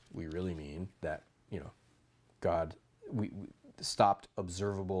 Well, we really mean that God we stopped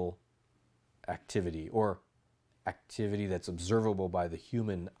observable activity, or activity that's observable by the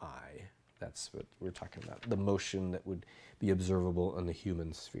human eye. That's what we're talking about. The motion that would be observable in the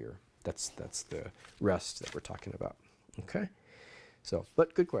human sphere. That's the rest that we're talking about. Okay? So,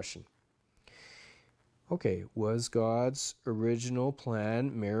 but good question. Okay, was God's original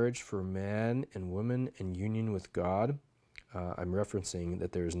plan marriage for man and woman in union with God? I'm referencing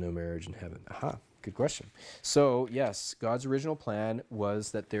that there is no marriage in heaven. Aha, good question. So, yes, God's original plan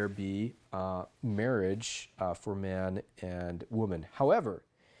was that there be marriage for man and woman. However,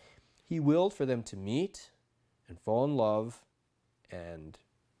 he willed for them to meet and fall in love and,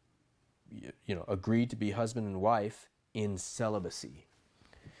 agree to be husband and wife in celibacy.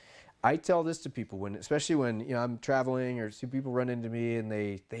 I tell this to people, especially when I'm traveling or see people run into me and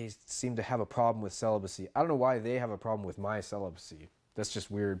they seem to have a problem with celibacy. I don't know why they have a problem with my celibacy. That's just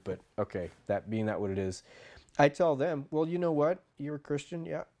weird, but okay, that what it is. I tell them, well, you know what? You're a Christian?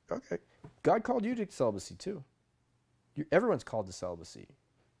 Yeah, okay. God called you to celibacy too. Everyone's called to celibacy.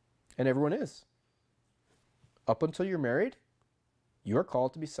 And everyone is. Up until you're married, you are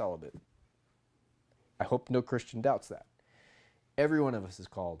called to be celibate. I hope no Christian doubts that. Every one of us is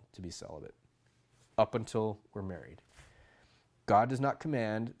called to be celibate up until we're married. God does not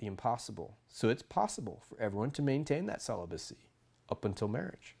command the impossible. So it's possible for everyone to maintain that celibacy up until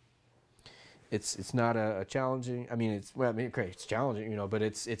marriage. It's not a challenging, I mean, okay, it's challenging, but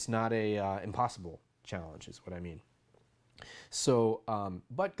it's not a impossible challenge is what I mean. So,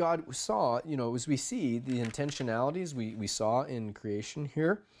 but God saw, as we see the intentionalities we saw in creation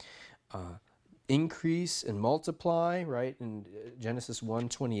here, increase and multiply, right? In Genesis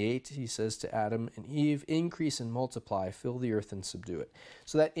 1:28, he says to Adam and Eve, increase and multiply, fill the earth and subdue it.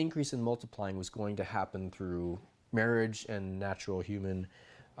 So that increase and multiplying was going to happen through marriage and natural human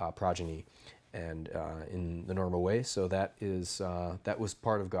progeny, and in the normal way. So that was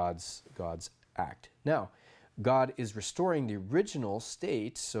part of God's act. Now, God is restoring the original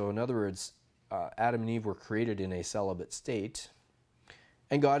state. So in other words, Adam and Eve were created in a celibate state,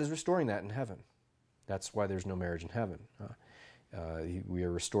 and God is restoring that in heaven. That's why there's no marriage in heaven. We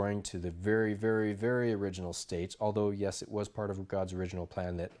are restoring to the very, very, very original state, although, yes, it was part of God's original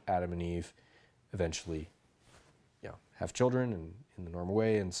plan that Adam and Eve eventually have children and in the normal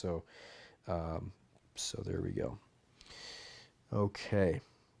way. And so there we go. Okay.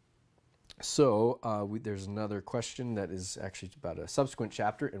 So there's another question that is actually about a subsequent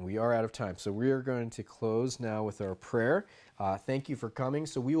chapter, and we are out of time. So we are going to close now with our prayer. Thank you for coming.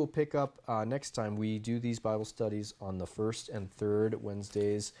 So we will pick up next time. We do these Bible studies on the first and third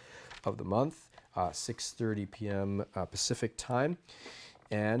Wednesdays of the month, 6:30 p.m. Pacific time.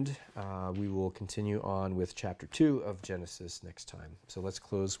 And we will continue on with chapter 2 of Genesis next time. So let's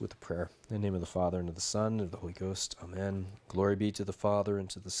close with a prayer. In the name of the Father, and of the Son, and of the Holy Ghost. Amen. Glory be to the Father, and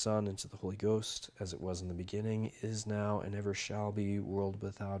to the Son, and to the Holy Ghost, as it was in the beginning, is now, and ever shall be, world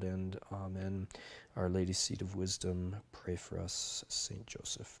without end. Amen. Our Lady, Seat of Wisdom, pray for us. St.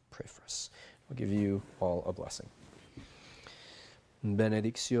 Joseph, pray for us. I'll give you all a blessing.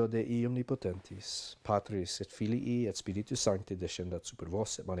 Benedictio Dei omnipotentis, Patris et Filii et Spiritus Sancti descendat super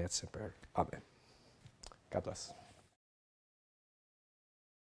vos et manet semper. Amen. God bless.